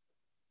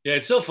 Yeah,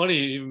 it's so funny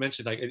you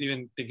mentioned, like,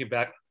 even thinking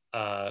back,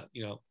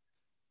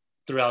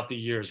 throughout the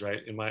years, right,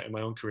 in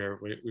my own career,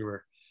 we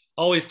were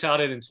always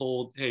touted and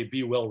told, hey,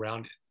 be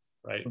well-rounded,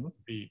 right?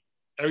 Be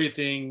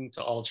everything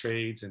to all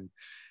trades. And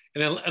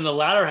then in the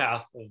latter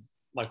half of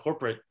my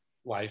corporate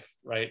life,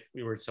 right,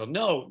 we were told,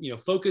 no,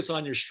 focus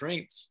on your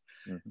strengths,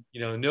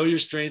 know your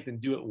strength and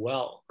do it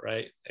well,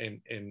 right,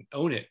 and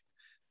own it,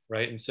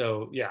 right? And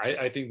so, yeah,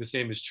 I think the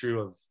same is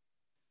true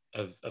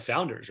of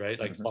founders, right?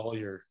 Like, follow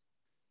your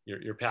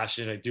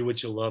passion, like, do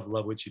what you love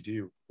what you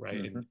do, right?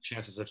 And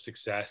chances of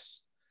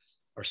success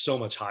are so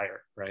much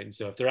higher, right? And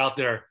so if they're out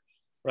there,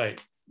 right,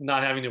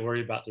 not having to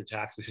worry about their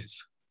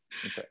taxes,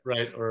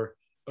 right, or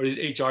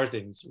these HR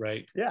things,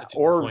 right? Yeah,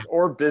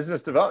 or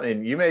business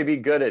development. You may be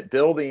good at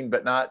building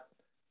but not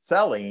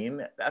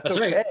selling. That's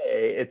okay. Right.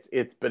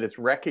 It's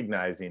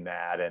recognizing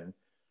that, and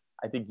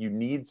I think you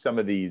need some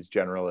of these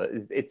general.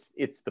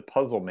 It's the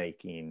puzzle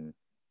making.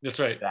 That's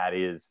right. That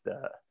is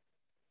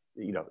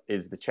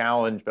is the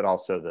challenge, but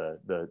also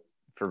the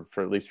for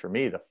at least for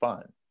me, the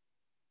fun.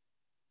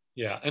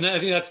 Yeah, and I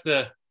think that's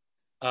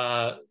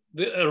a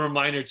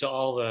reminder to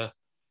all the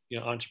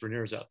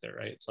entrepreneurs out there,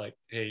 right? It's like,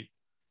 hey,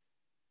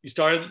 you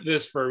started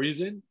this for a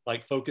reason.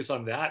 Like, focus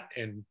on that,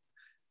 and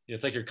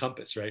it's like your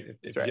compass, right?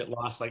 If you get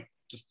lost, like,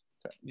 just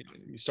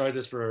you started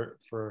this for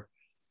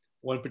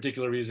one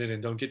particular reason,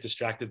 and don't get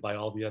distracted by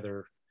all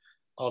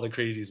the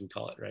crazies, we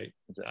call it, right?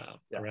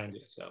 Around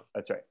you. So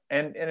that's right.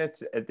 And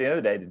it's, at the end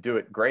of the day, to do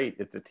it great,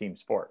 it's a team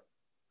sport.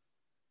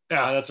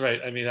 Yeah, that's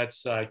right. I mean,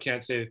 that's I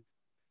can't say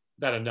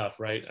that enough,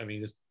 right? I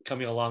mean, just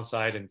coming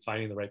alongside and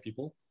finding the right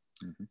people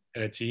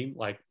and a team.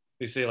 Like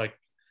they say, like,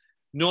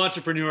 no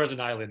entrepreneur is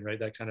an island, right?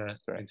 That kind of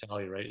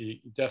mentality, right? You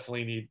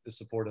definitely need the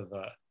support of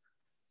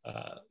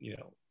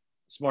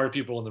smarter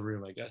people in the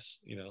room, I guess.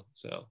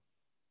 So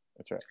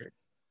that's right. That's great.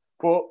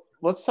 Well,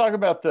 let's talk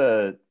about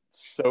the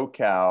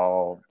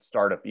SoCal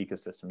startup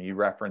ecosystem. You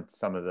referenced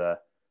some of the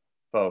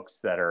folks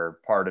that are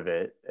part of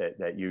it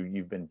that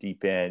you've been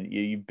deep in.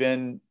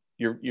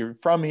 You're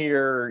from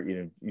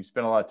here. You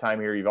spent a lot of time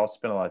here. You've also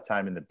spent a lot of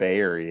time in the Bay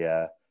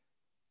Area.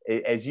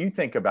 As you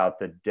think about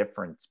the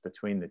difference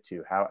between the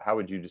two, how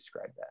would you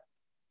describe that?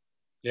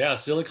 Yeah,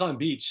 Silicon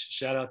Beach.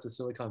 Shout out to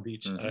Silicon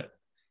Beach.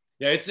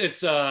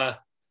 It's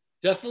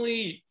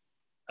definitely.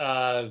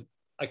 I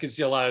can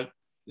see a lot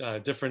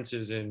of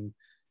differences in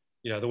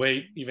the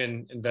way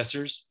even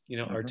investors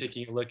are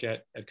taking a look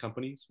at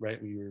companies,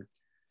 right? We were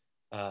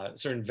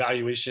certain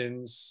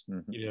valuations,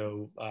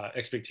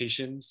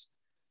 expectations,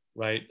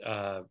 right,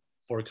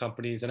 for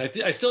companies, and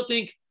I still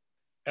think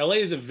LA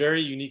is a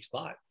very unique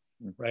spot,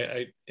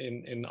 right?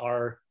 In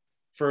our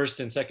first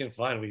and second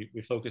fund,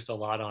 we focused a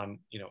lot on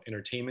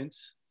entertainment,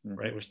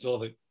 right? We're still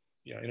the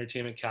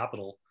entertainment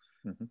capital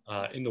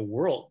in the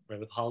world, right?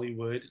 With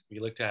Hollywood, we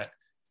looked at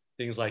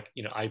things like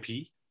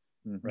IP,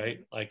 right?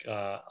 Like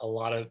a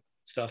lot of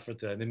stuff with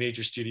the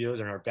major studios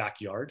in our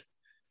backyard,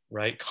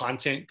 right?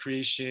 Content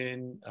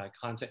creation,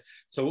 content.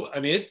 So I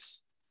mean,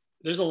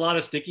 there's a lot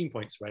of sticking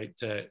points, right,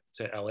 to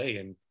LA,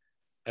 and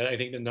I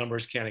think the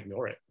numbers can't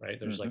ignore it, right?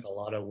 There's like a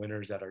lot of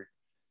winners that are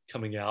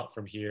coming out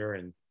from here,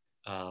 and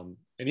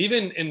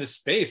even in the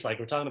space, like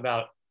we're talking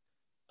about,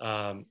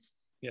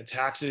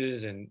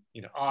 taxes and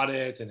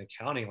audits and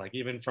accounting, like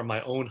even from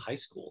my own high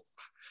school,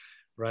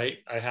 right?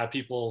 I have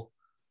people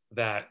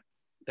that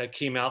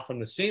came out from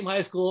the same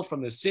high school,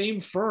 from the same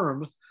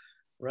firm,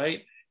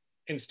 right,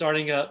 and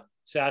starting up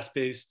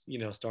SaaS-based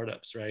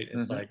startups, right?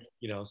 It's like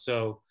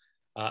so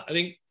I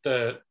think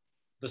the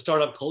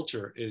startup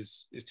culture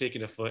is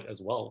taking a foot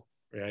as well,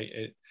 right?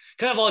 It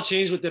kind of all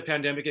changed with the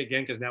pandemic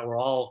again, because now we're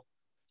all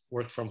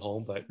work from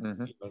home, but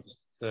just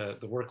the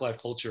work-life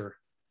culture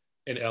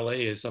in LA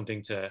is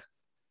something to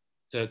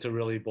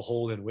really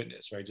behold and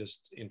witness, right?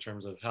 Just in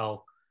terms of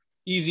how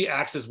easy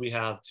access we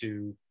have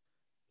to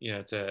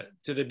to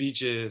the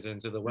beaches and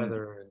to the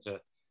weather and to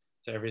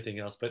everything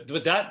else. But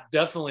that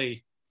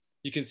definitely,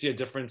 you can see a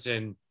difference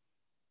in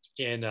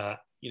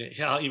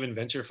how even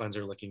venture funds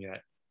are looking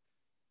at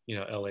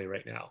LA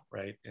right now,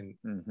 right? And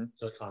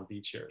Silicon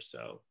Beach here.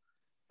 So,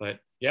 but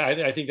yeah,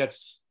 I think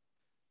that's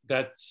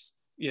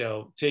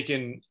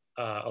taken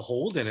a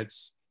hold, and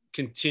it's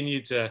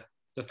continued to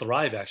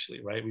thrive,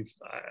 actually, right?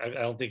 I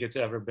don't think it's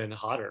ever been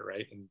hotter,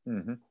 right?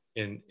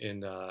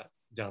 In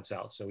down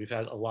south. So we've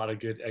had a lot of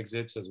good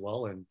exits as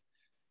well, and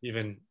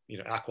even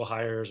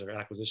acqui-hires or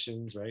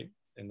acquisitions, right,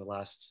 in the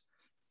last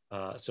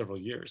several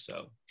years.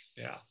 So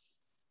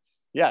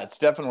yeah, it's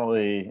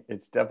definitely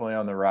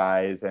on the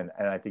rise, and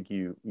I think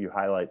you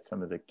highlight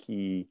some of the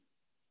key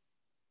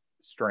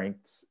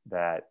strengths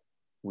that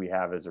we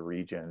have as a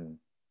region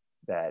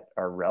that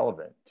are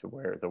relevant to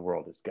where the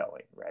world is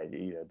going, right?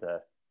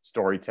 The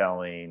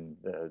storytelling,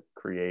 the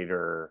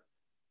creator.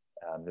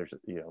 There's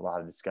a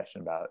lot of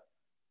discussion about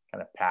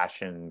kind of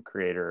passion,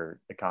 creator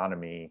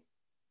economy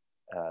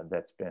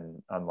that's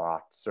been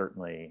unlocked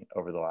certainly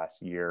over the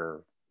last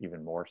year,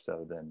 even more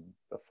so than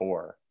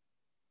before.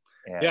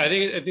 And I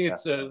think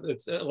it's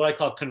what I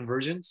call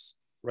convergence,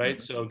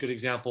 right? So a good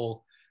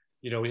example,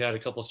 we had a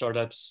couple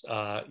startups,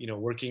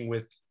 working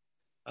with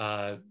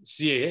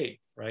CAA,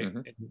 right,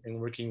 and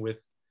working with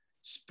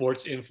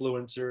sports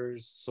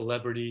influencers,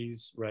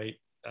 celebrities, right,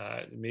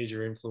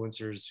 major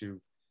influencers who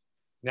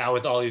now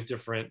with all these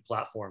different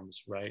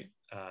platforms, right,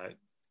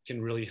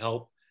 can really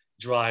help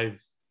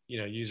drive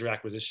user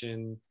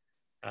acquisition,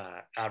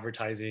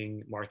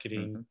 advertising,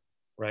 marketing,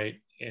 right?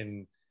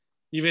 And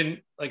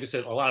even, like I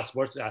said, a lot of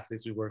sports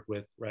athletes we work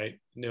with, right,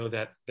 know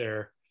that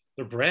their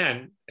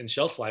brand and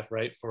shelf life,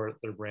 right, for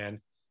their brand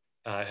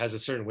has a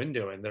certain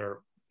window, and they're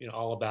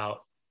all about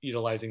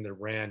utilizing their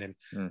brand, and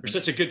they're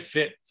such a good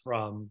fit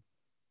from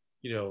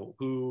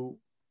who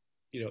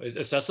is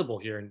accessible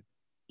here, and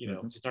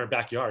just in our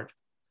backyard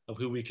of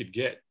who we could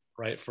get,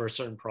 right, for a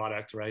certain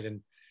product, right?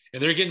 And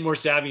they're getting more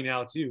savvy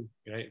now too,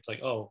 right? It's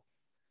like, want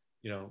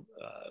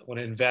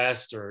to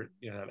invest or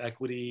have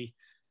equity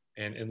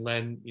and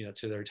lend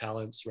to their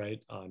talents, right,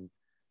 on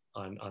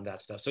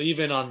that stuff. So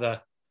even on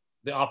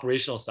the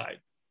operational side,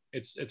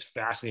 it's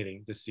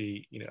fascinating to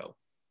see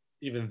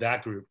even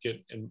that group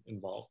get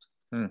involved,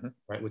 Mm-hmm.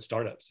 right, with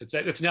startups.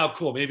 It's now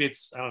cool. Maybe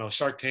it's, I don't know,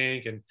 Shark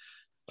Tank and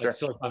like Sure.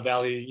 Silicon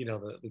Valley, you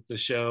know, the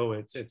show.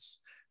 It's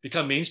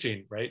become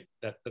mainstream, right?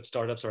 That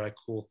startups are a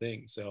cool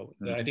thing. So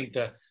Mm-hmm. I think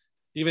that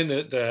even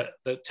the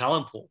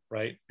talent pool,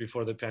 right,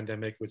 before the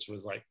pandemic, which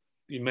was like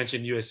you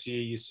mentioned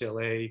USC,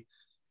 UCLA,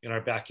 in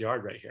our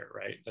backyard right here,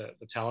 right?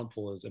 The talent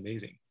pool is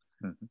amazing.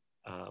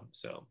 Mm-hmm.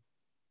 So.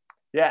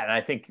 Yeah, and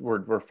I think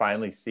we're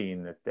finally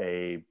seeing that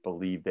they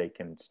believe they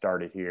can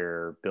start it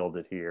here, build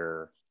it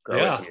here,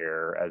 grow it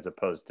here, as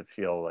opposed to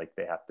feel like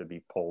they have to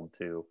be pulled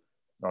to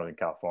Northern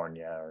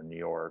California or New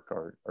York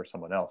or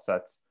someone else.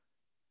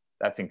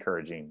 That's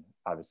encouraging,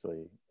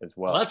 obviously, as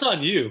well. That's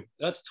on you.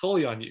 That's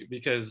totally on you,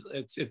 because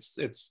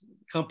it's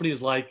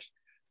companies like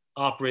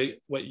Operate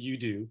What You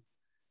Do,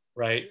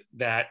 right?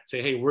 That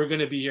say, hey, we're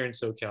going to be here in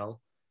SoCal,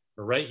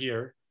 we're right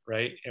here,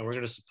 right, and we're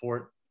going to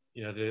support,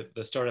 you know,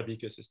 the startup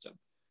ecosystem,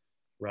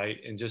 right?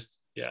 And just,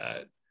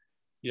 yeah,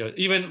 you know,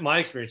 even my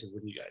experiences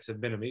with you guys have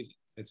been amazing.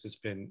 It's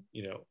just been,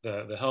 you know,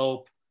 the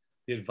help,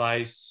 the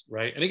advice,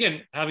 right? And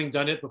again, having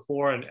done it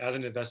before and as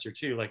an investor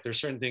too, like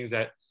there's certain things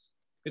that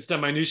it's the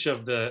minutia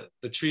of the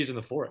trees in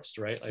the forest,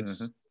 right?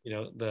 It's, you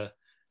know, the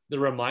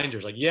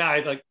reminders, like, yeah, I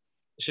like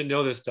should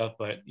know this stuff,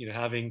 but you know,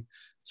 having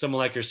someone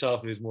like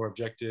yourself who's more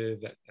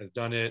objective, that has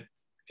done it,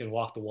 can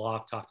walk the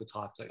walk, talk the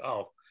talk. It's like,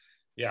 oh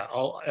yeah,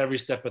 every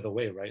step of the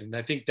way, right? And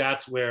I think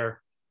that's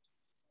where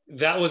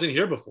that wasn't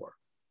here before,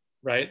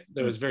 right?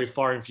 There was very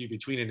far and few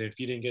between, and if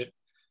you didn't get,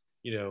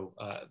 you know,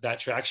 that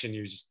traction,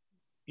 you're just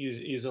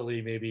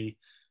easily maybe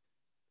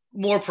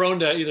more prone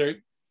to either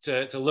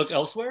to look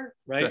elsewhere,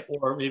 right? Sure.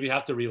 Or maybe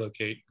have to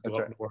relocate, go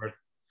up north.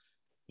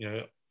 You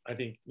know, I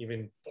think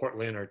even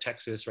Portland or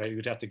Texas, right? You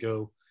would have to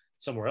go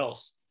somewhere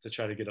else to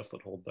try to get a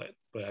foothold.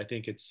 But I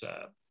think it's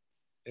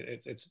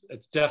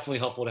definitely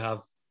helpful to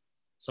have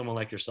someone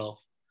like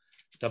yourself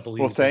that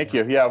believes. Well, thank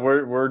you. Yeah,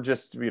 we're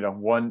just, you know,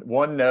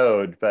 one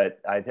node, but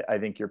I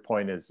think your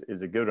point is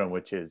a good one,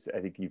 which is I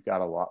think you've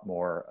got a lot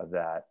more of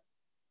that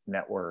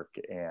network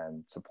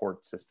and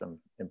support system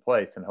in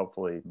place, and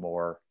hopefully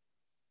more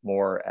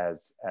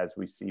as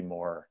we see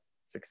more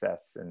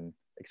success and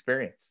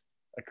experience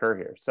occur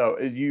here. So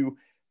as you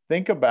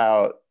think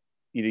about,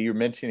 you know, you're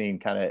mentioning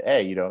kind of,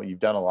 hey, you know, you've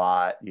done a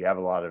lot, you have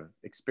a lot of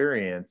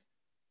experience,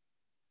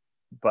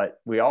 but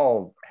we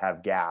all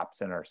have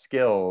gaps in our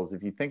skills.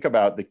 If you think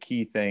about the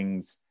key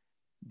things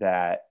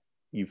that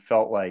you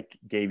felt like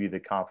gave you the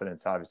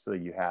confidence, obviously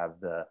you have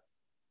the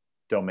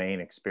domain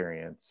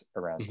experience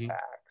around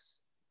tax.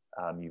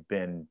 You've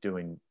been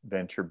doing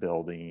venture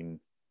building.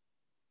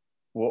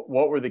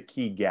 What were the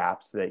key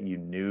gaps that you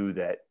knew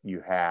that you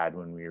had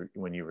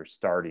when you were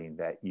starting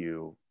that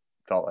you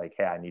felt like,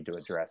 hey, I need to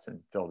address and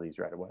fill these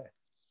right away?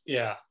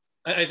 Yeah,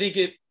 I think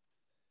it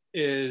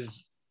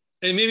is,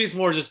 and maybe it's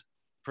more just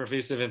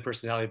pervasive in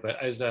personality,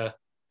 but as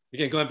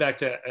again, going back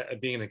to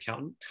being an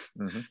accountant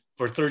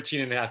for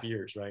 13 and a half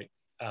years, right,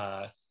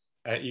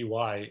 at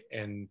EY,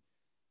 and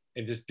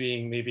just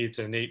being, maybe it's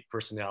an innate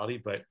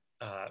personality, but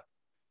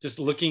just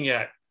looking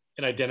at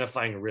and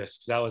identifying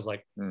risks, that was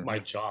like my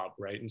job,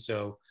 right? And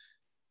so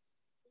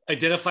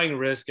identifying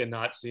risk and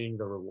not seeing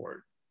the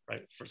reward,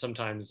 right, for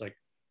sometimes, like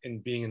in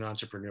being an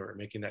entrepreneur,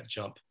 making that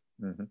jump,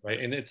 right?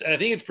 And I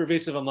think it's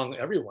pervasive among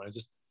everyone. It's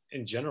just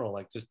in general,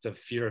 like just the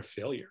fear of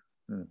failure,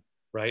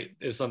 right,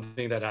 is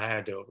something that I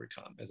had to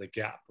overcome as a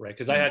gap, right?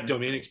 Because I had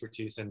domain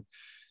expertise, and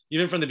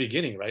even from the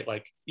beginning, right,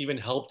 like even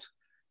helped,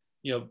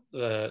 you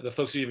know, the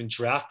folks who even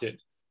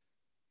drafted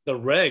the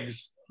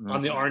regs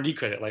on the R&D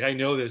credit. Like I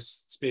know this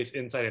space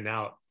inside and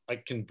out. I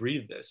can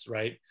breathe this,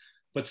 right?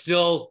 But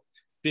still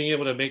being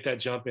able to make that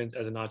jump in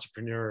as an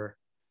entrepreneur,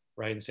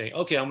 right, and saying,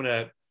 okay, I'm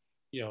gonna,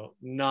 you know,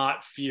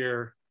 not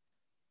fear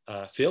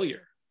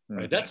failure,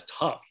 right? That's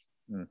tough,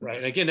 right?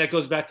 And again, that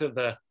goes back to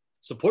the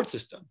support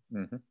system,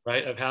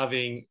 right, of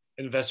having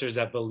investors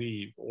that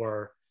believe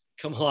or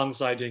come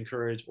alongside to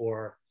encourage,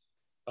 or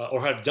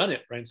have done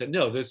it, right, and said,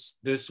 no,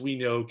 this we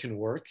know can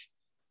work.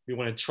 We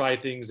want to try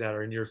things that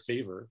are in your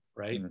favor,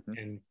 right?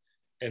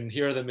 And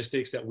here are the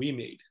mistakes that we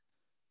made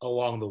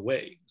along the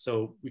way,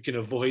 so we can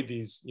avoid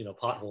these, you know,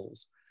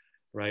 potholes,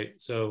 right?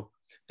 So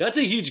that's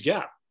a huge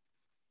gap,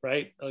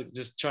 right? Like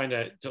just trying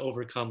to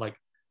overcome, like,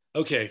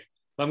 okay,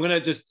 I'm gonna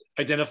just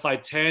identify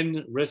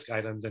 10 risk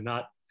items and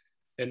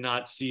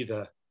not see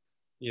the,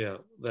 you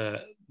know,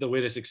 the way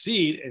to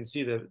succeed and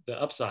see the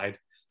upside.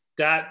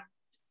 That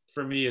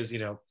for me is, you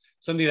know,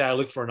 something that I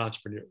look for in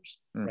entrepreneurs,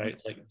 right?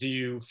 It's like, do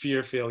you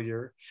fear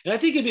failure? And I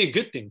think it'd be a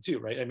good thing too,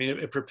 right? I mean,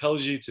 it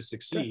propels you to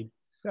succeed,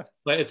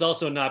 but it's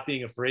also not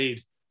being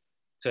afraid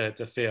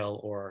to fail,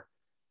 or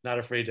not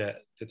afraid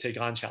to take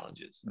on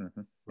challenges.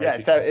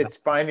 Right? Yeah, it's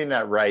finding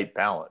that right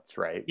balance,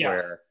 right?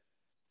 Yeah.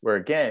 Where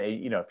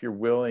again, you know, if you're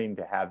willing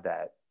to have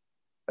that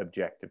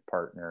objective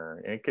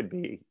partner, and it could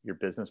be your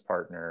business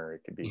partner,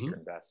 it could be your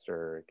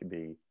investor, it could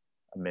be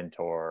a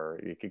mentor,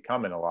 it could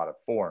come in a lot of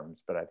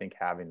forms, but I think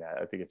having that,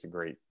 I think it's a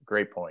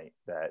great point,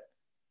 that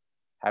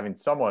having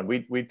someone,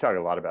 we talk a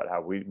lot about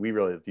how we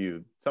really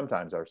view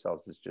sometimes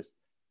ourselves as just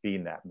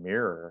being that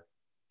mirror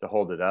to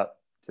hold it up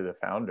to the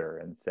founder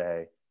and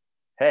say,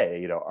 hey,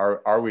 you know,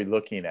 are we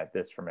looking at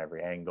this from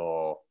every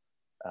angle?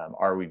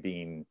 Are we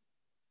being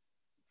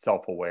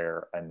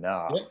self-aware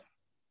enough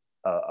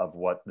of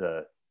what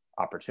the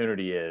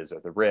opportunity is or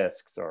the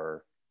risks,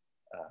 or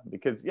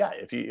because you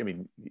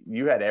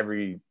had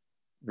every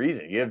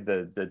reason. You have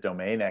the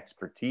domain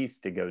expertise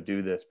to go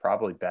do this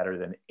probably better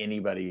than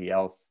anybody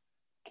else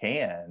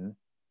can.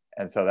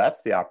 And so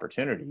that's the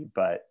opportunity,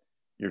 but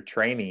your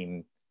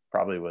training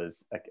probably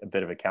was a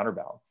bit of a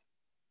counterbalance.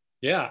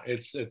 Yeah,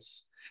 it's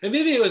and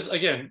maybe it was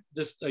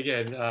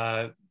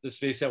the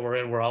space that we're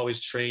in, we're always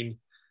trained,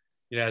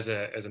 you know, as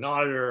an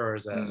auditor or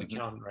as an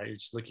accountant, right? You're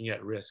just looking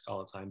at risk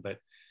all the time. But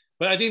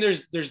I think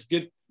there's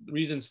good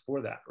reasons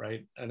for that,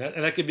 right? And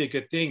that could be a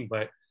good thing,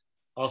 but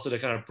also to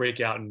kind of break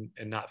out and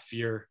not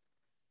fear,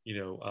 you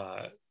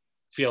know,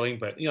 failing.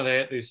 But you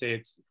know, they say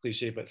it's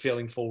cliche, but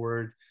failing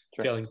forward,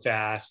 sure, failing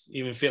fast,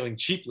 even failing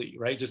cheaply,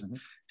 right? Just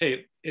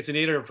hey, it's an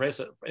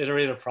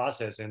iterative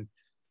process, and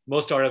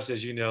most startups,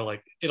 as you know,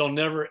 like it'll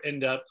never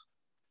end up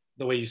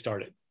the way you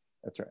started.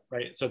 That's right.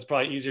 Right. So it's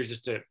probably easier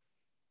just to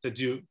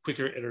do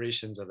quicker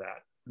iterations of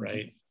that,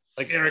 right?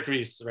 Like Eric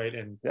Ries, right?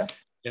 And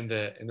in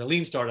the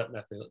lean startup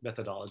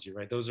methodology,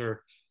 right? Those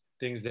are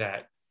things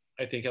that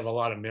I think have a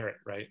lot of merit,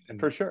 right? And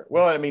for sure.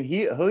 Well, I mean,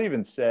 he'll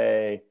even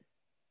say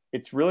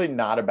it's really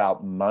not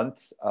about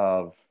months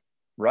of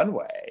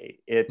runway.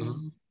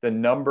 It's the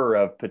number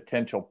of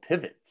potential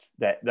pivots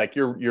that, like,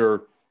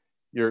 you're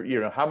you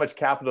know, how much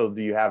capital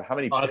do you have? How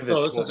many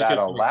pivots will that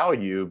allow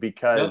you?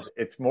 Because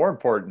it's more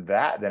important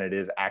that than it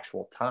is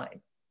actual time.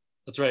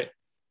 That's right.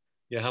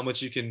 Yeah, how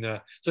much you can.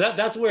 So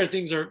that's where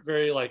things are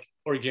very like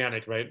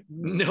organic, right?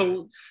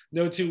 No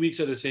 2 weeks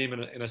are the same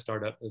in a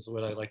startup is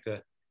what I like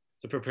to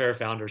prepare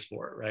founders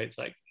for, right? It's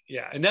like,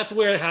 yeah, and that's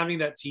where having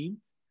that team,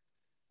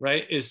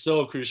 right, is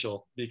so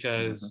crucial,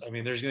 because I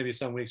mean, there's going to be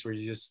some weeks where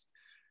you just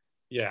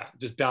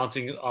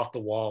bouncing off the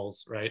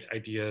walls, right?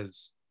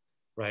 Ideas,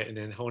 right, and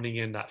then honing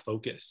in that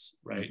focus,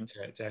 right,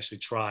 to actually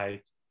try,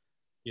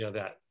 you know,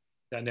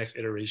 that next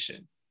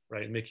iteration,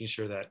 right, and making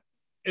sure that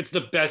it's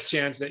the best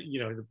chance that, you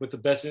know, with the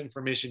best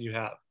information you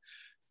have,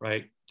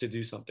 right, to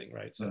do something,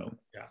 right? So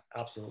yeah,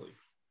 absolutely.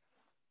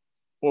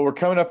 Well, we're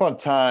coming up on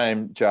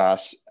time,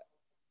 Josh.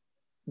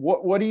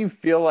 What do you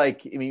feel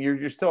like? I mean,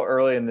 you're still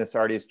early in this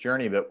artist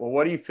journey, but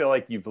what do you feel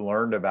like you've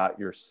learned about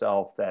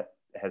yourself that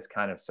has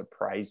kind of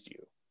surprised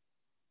you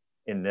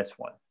in this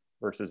one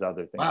versus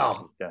other things?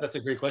 Wow, that's a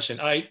great question.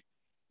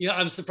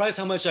 I'm surprised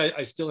how much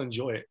I still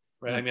enjoy it,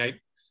 right? I mean,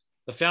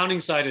 the founding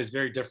side is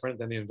very different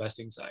than the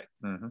investing side.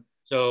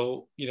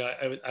 So, you know,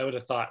 I would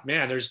have thought,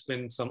 man, there's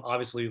been some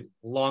obviously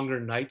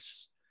longer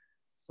nights,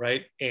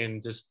 right?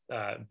 And just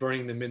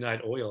burning the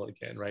midnight oil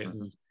again, right?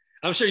 And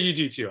I'm sure you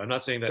do too. I'm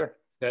not saying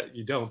that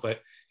you don't, but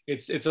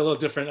it's a little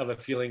different of a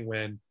feeling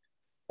when,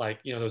 like,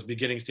 you know, those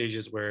beginning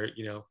stages where,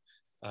 you know,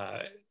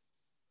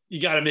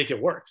 you got to make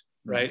it work,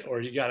 right? Or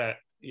you got to,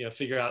 you know,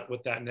 figure out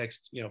what that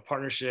next, you know,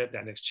 partnership,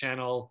 that next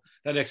channel,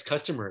 that next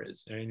customer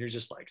is, and you're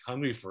just like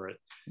hungry for it.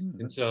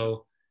 And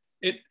so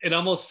it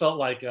almost felt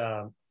like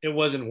it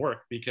wasn't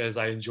work because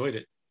I enjoyed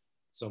it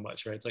so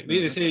much, right? It's like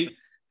they say,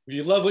 if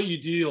you love what you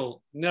do,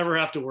 you'll never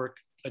have to work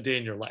a day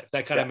in your life,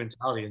 that kind of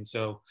mentality. And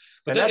so,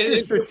 but that's a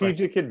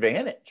strategic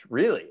advantage,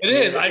 really. It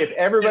is. If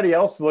everybody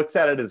else looks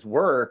at it as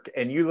work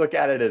and you look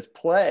at it as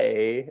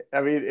play,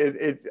 I mean,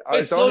 it's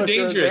so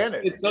dangerous.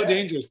 It's so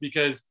dangerous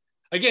because,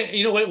 again,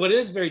 you know, what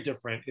is very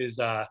different is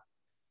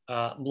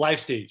life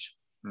stage,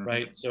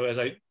 right? So as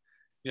I,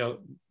 you know,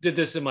 did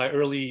this in my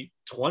early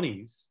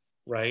 20s,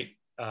 right?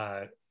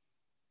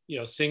 You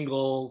know,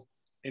 single,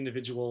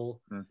 individual.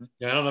 You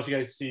know, I don't know if you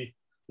guys see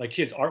my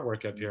kids'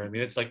 artwork up here. I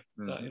mean, it's like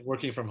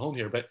working from home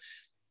here, but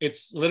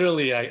it's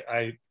literally,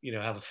 I you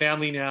know, have a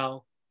family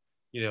now,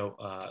 you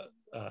know,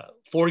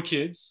 4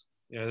 kids.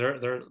 You know,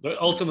 they're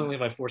ultimately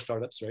my 4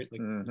 startups, right?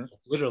 Like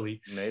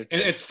literally. Amazing.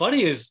 And it's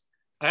funny is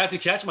I have to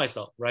catch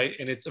myself, right?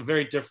 And it's a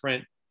very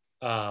different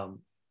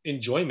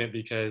enjoyment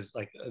because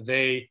like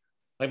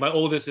my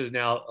oldest is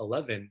now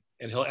 11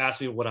 and he'll ask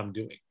me what I'm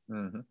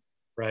doing,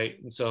 right?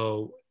 And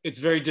so it's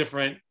very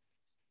different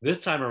this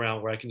time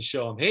around where I can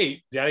show him,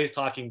 hey, daddy's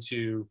talking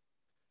to,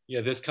 you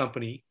know, this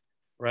company,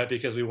 right?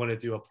 Because we want to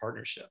do a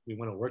partnership. We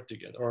want to work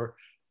together. Or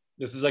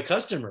this is a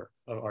customer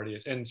of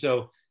Artius. And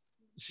so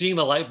seeing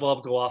the light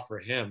bulb go off for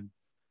him,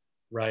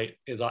 right,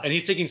 and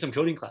he's taking some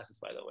coding classes,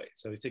 by the way.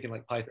 So he's taking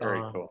like Python.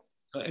 Very cool.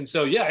 And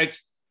so, yeah,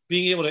 it's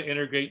being able to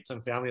integrate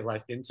some family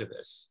life into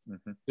this.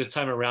 This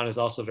time around is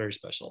also very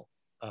special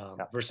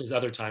versus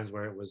other times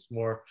where it was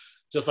more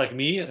just like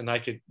me and I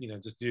could, you know,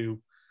 just do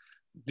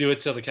it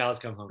till the cows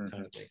come home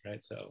kind of thing,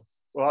 right? So,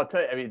 well, I'll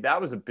tell you, I mean, that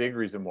was a big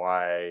reason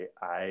why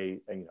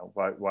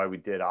why we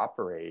did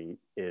Operate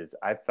is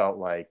I felt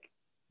like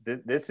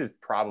this is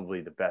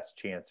probably the best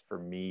chance for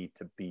me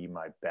to be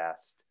my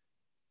best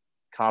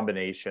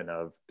combination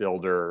of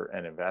builder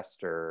and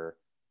investor.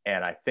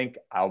 And I think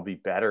I'll be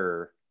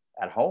better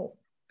at home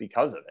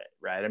because of it,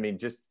 right? I mean,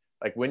 just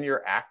like when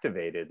you're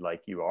activated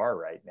like you are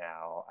right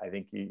now, I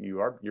think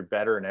you're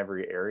better in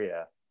every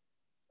area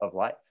of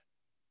life.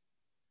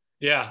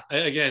 Yeah.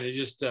 Again, you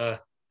just,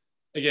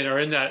 again, are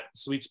in that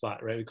sweet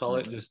spot, right? We call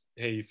it just,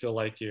 hey, you feel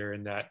like you're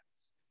in that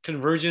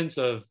convergence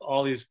of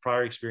all these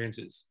prior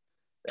experiences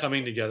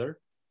coming together,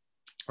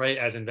 right?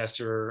 As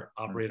investor,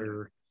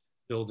 operator,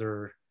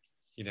 builder,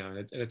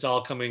 and it's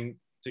all coming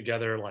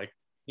together. Like,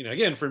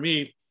 again, for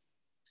me,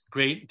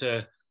 great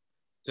to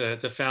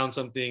found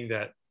something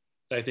that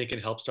I think can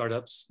help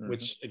startups,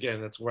 which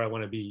again, that's where I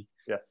want to be.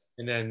 Yes.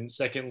 And then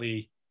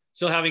secondly,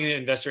 still having an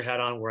investor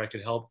hat on where I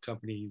could help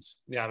companies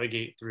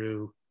navigate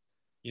through,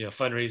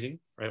 fundraising,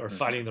 right? Or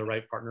finding the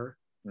right partner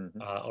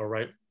or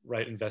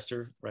right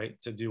investor, right?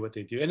 To do what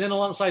they do. And then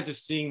alongside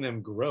just seeing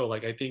them grow.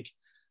 Like, I think,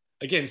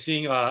 again,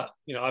 seeing,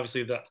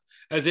 obviously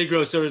as they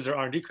grow, so does their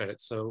R&D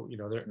credits. So,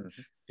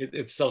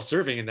 it's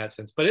self-serving in that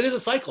sense, but it is a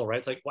cycle, right?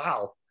 It's like,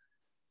 wow,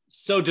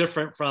 so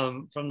different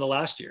from the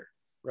last year,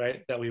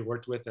 right? That we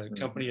worked with. A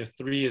company of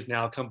 3 is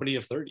now a company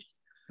of 30,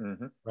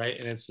 right?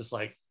 And it's just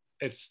like,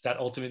 it's that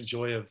ultimate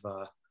joy of,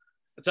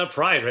 it's that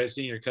pride, right?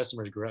 Seeing your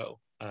customers grow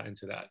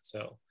into that.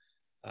 So,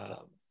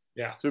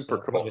 yeah. Super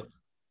cool.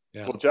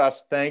 Yeah. Well,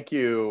 Josh, thank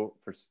you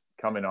for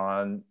coming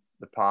on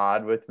the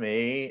pod with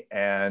me.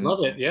 And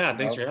love it. Yeah.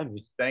 Thanks for having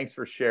me. Thanks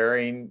for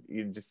sharing.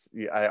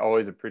 I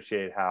always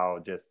appreciate how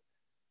just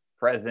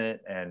present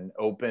and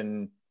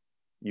open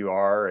you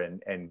are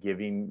and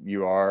giving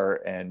you are.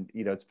 And,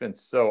 it's been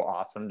so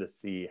awesome to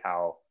see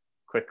how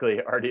quickly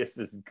Ardius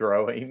is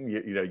growing.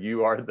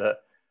 You are the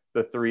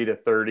 3 to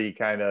 30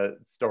 kind of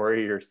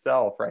story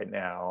yourself right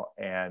now.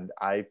 And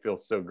I feel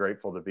so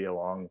grateful to be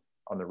along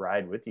on the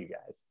ride with you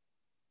guys.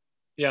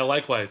 Yeah,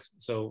 likewise.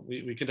 So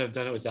we could have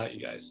done it without you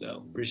guys.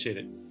 So appreciate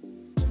it.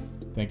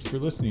 Thank you for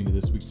listening to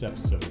this week's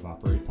episode of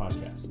Operate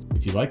Podcast.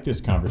 If you like this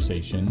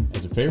conversation,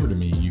 as a favor to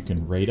me, you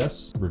can rate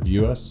us,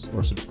 review us,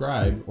 or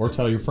subscribe, or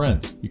tell your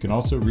friends. You can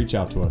also reach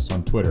out to us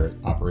on Twitter at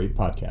Operate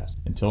Podcast.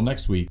 Until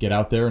next week, get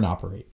out there and operate.